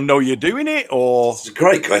let someone know you're doing it? Or it's a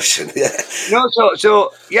great question. Yeah. No,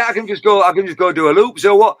 so I can just go do a loop.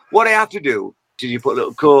 So what I have to do is you put a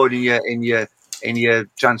little code in your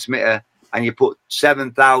transmitter, and you put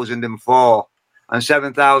 7004, and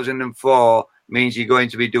 7004 means you're going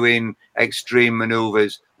to be doing extreme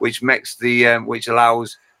manoeuvres, which makes which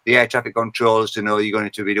allows the air traffic controllers to know you're going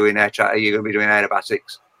to be doing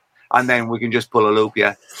aerobatics, and then we can just pull a loop.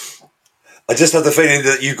 Yeah. I just have the feeling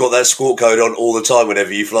that you've got that squawk code on all the time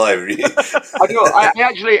whenever you fly. I do. I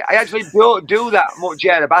actually don't do that much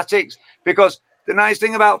aerobatics, because the nice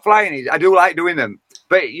thing about flying is I do like doing them,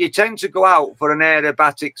 but you tend to go out for an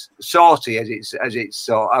aerobatics sortie, as you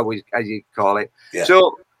call it. Yeah.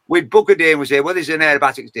 So we'd book a day and we say, well, this is an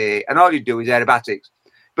aerobatics day, and all you do is aerobatics.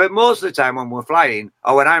 But most of the time when we're flying,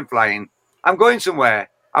 or when I'm flying, I'm going somewhere.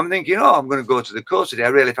 I'm thinking, I'm going to go to the coast today. I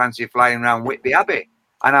really fancy flying around Whitby Abbey.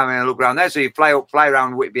 And I'm going to look around there. So you fly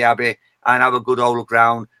around Whitby Abbey and have a good old look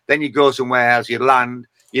around. Then you go somewhere else, you'd land,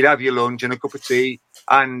 you'd have your lunch and a cup of tea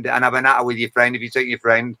and have a natter with your friend if you take your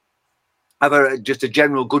friend. Have just a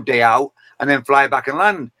general good day out and then fly back and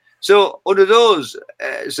land. So under those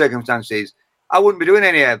circumstances, I wouldn't be doing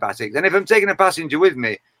any aerobatics. And if I'm taking a passenger with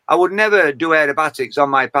me, I would never do aerobatics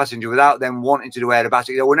on my passenger without them wanting to do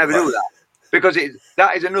aerobatics. I would never do that, because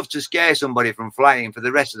that is enough to scare somebody from flying for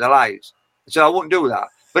the rest of their lives. So I wouldn't do that.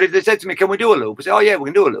 But if they said to me, can we do a loop? I say, oh, yeah, we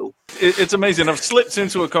can do a loop. It's amazing. I've slipped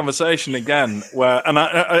into a conversation again where, and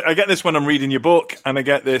I get this when I'm reading your book, and I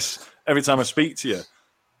get this every time I speak to you,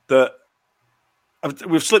 that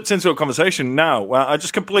we've slipped into a conversation now where I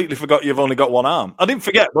just completely forgot you've only got one arm. I didn't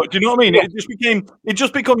forget, but do you know what I mean? Yeah. It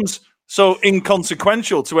just becomes so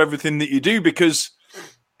inconsequential to everything that you do, because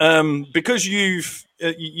you've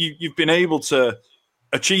been able to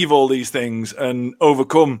achieve all these things and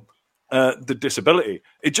overcome the disability.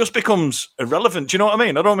 It just becomes irrelevant. Do you know what I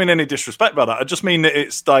mean? I don't mean any disrespect by that. I just mean that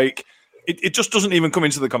it's like it just doesn't even come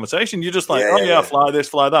into the conversation. You're just like, fly this,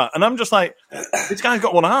 fly that, and I'm just like, this guy's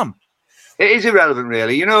got one arm. It is irrelevant,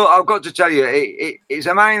 really. I've got to tell you, it's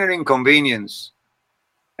a minor inconvenience.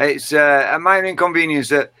 It's a minor inconvenience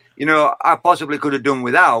that I possibly could have done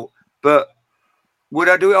without. But would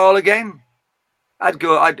I do it all again? I'd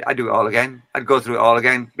do it all again. I'd go through it all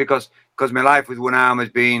again because my life with one arm has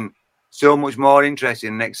been so much more interesting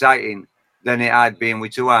and exciting than it had been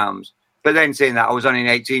with two arms. But then saying that, I was only an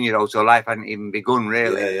 18-year-old, so life hadn't even begun,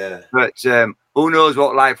 really. Yeah. But who knows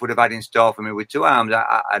what life would have had in store for me with two arms?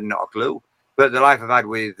 I had not a clue. But the life I've had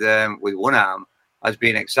with one arm has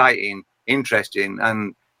been exciting, interesting,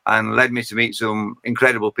 and led me to meet some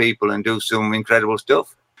incredible people and do some incredible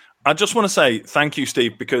stuff. I just want to say thank you,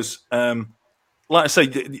 Steve, because like I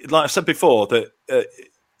said before, that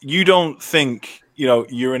you don't think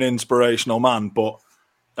you're an inspirational man, but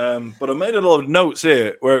I made a lot of notes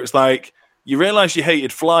here where it's like you realise you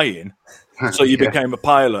hated flying, so you became a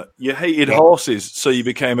pilot. You hated horses, so you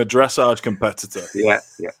became a dressage competitor. Yeah.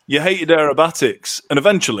 You hated aerobatics, and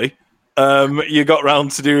eventually you got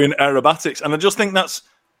round to doing aerobatics. And I just think that's,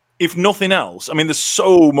 if nothing else, I mean, there's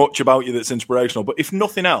so much about you that's inspirational, but if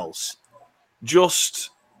nothing else,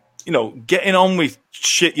 just getting on with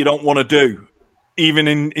shit you don't want to do, even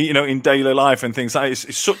in daily life and things like that,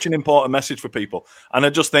 it's such an important message for people. And I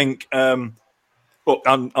just think, look,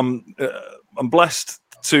 I'm blessed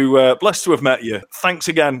to have met you. Thanks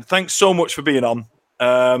again. Thanks so much for being on.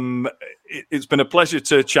 It's been a pleasure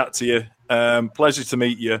to chat to you. Pleasure to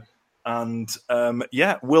meet you. And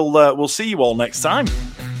we'll see you all next time.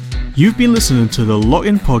 You've been listening to the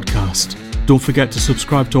Lock-In Podcast. Don't forget to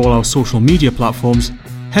subscribe to all our social media platforms.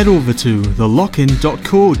 Head over to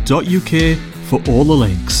thelockin.co.uk for all the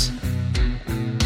links.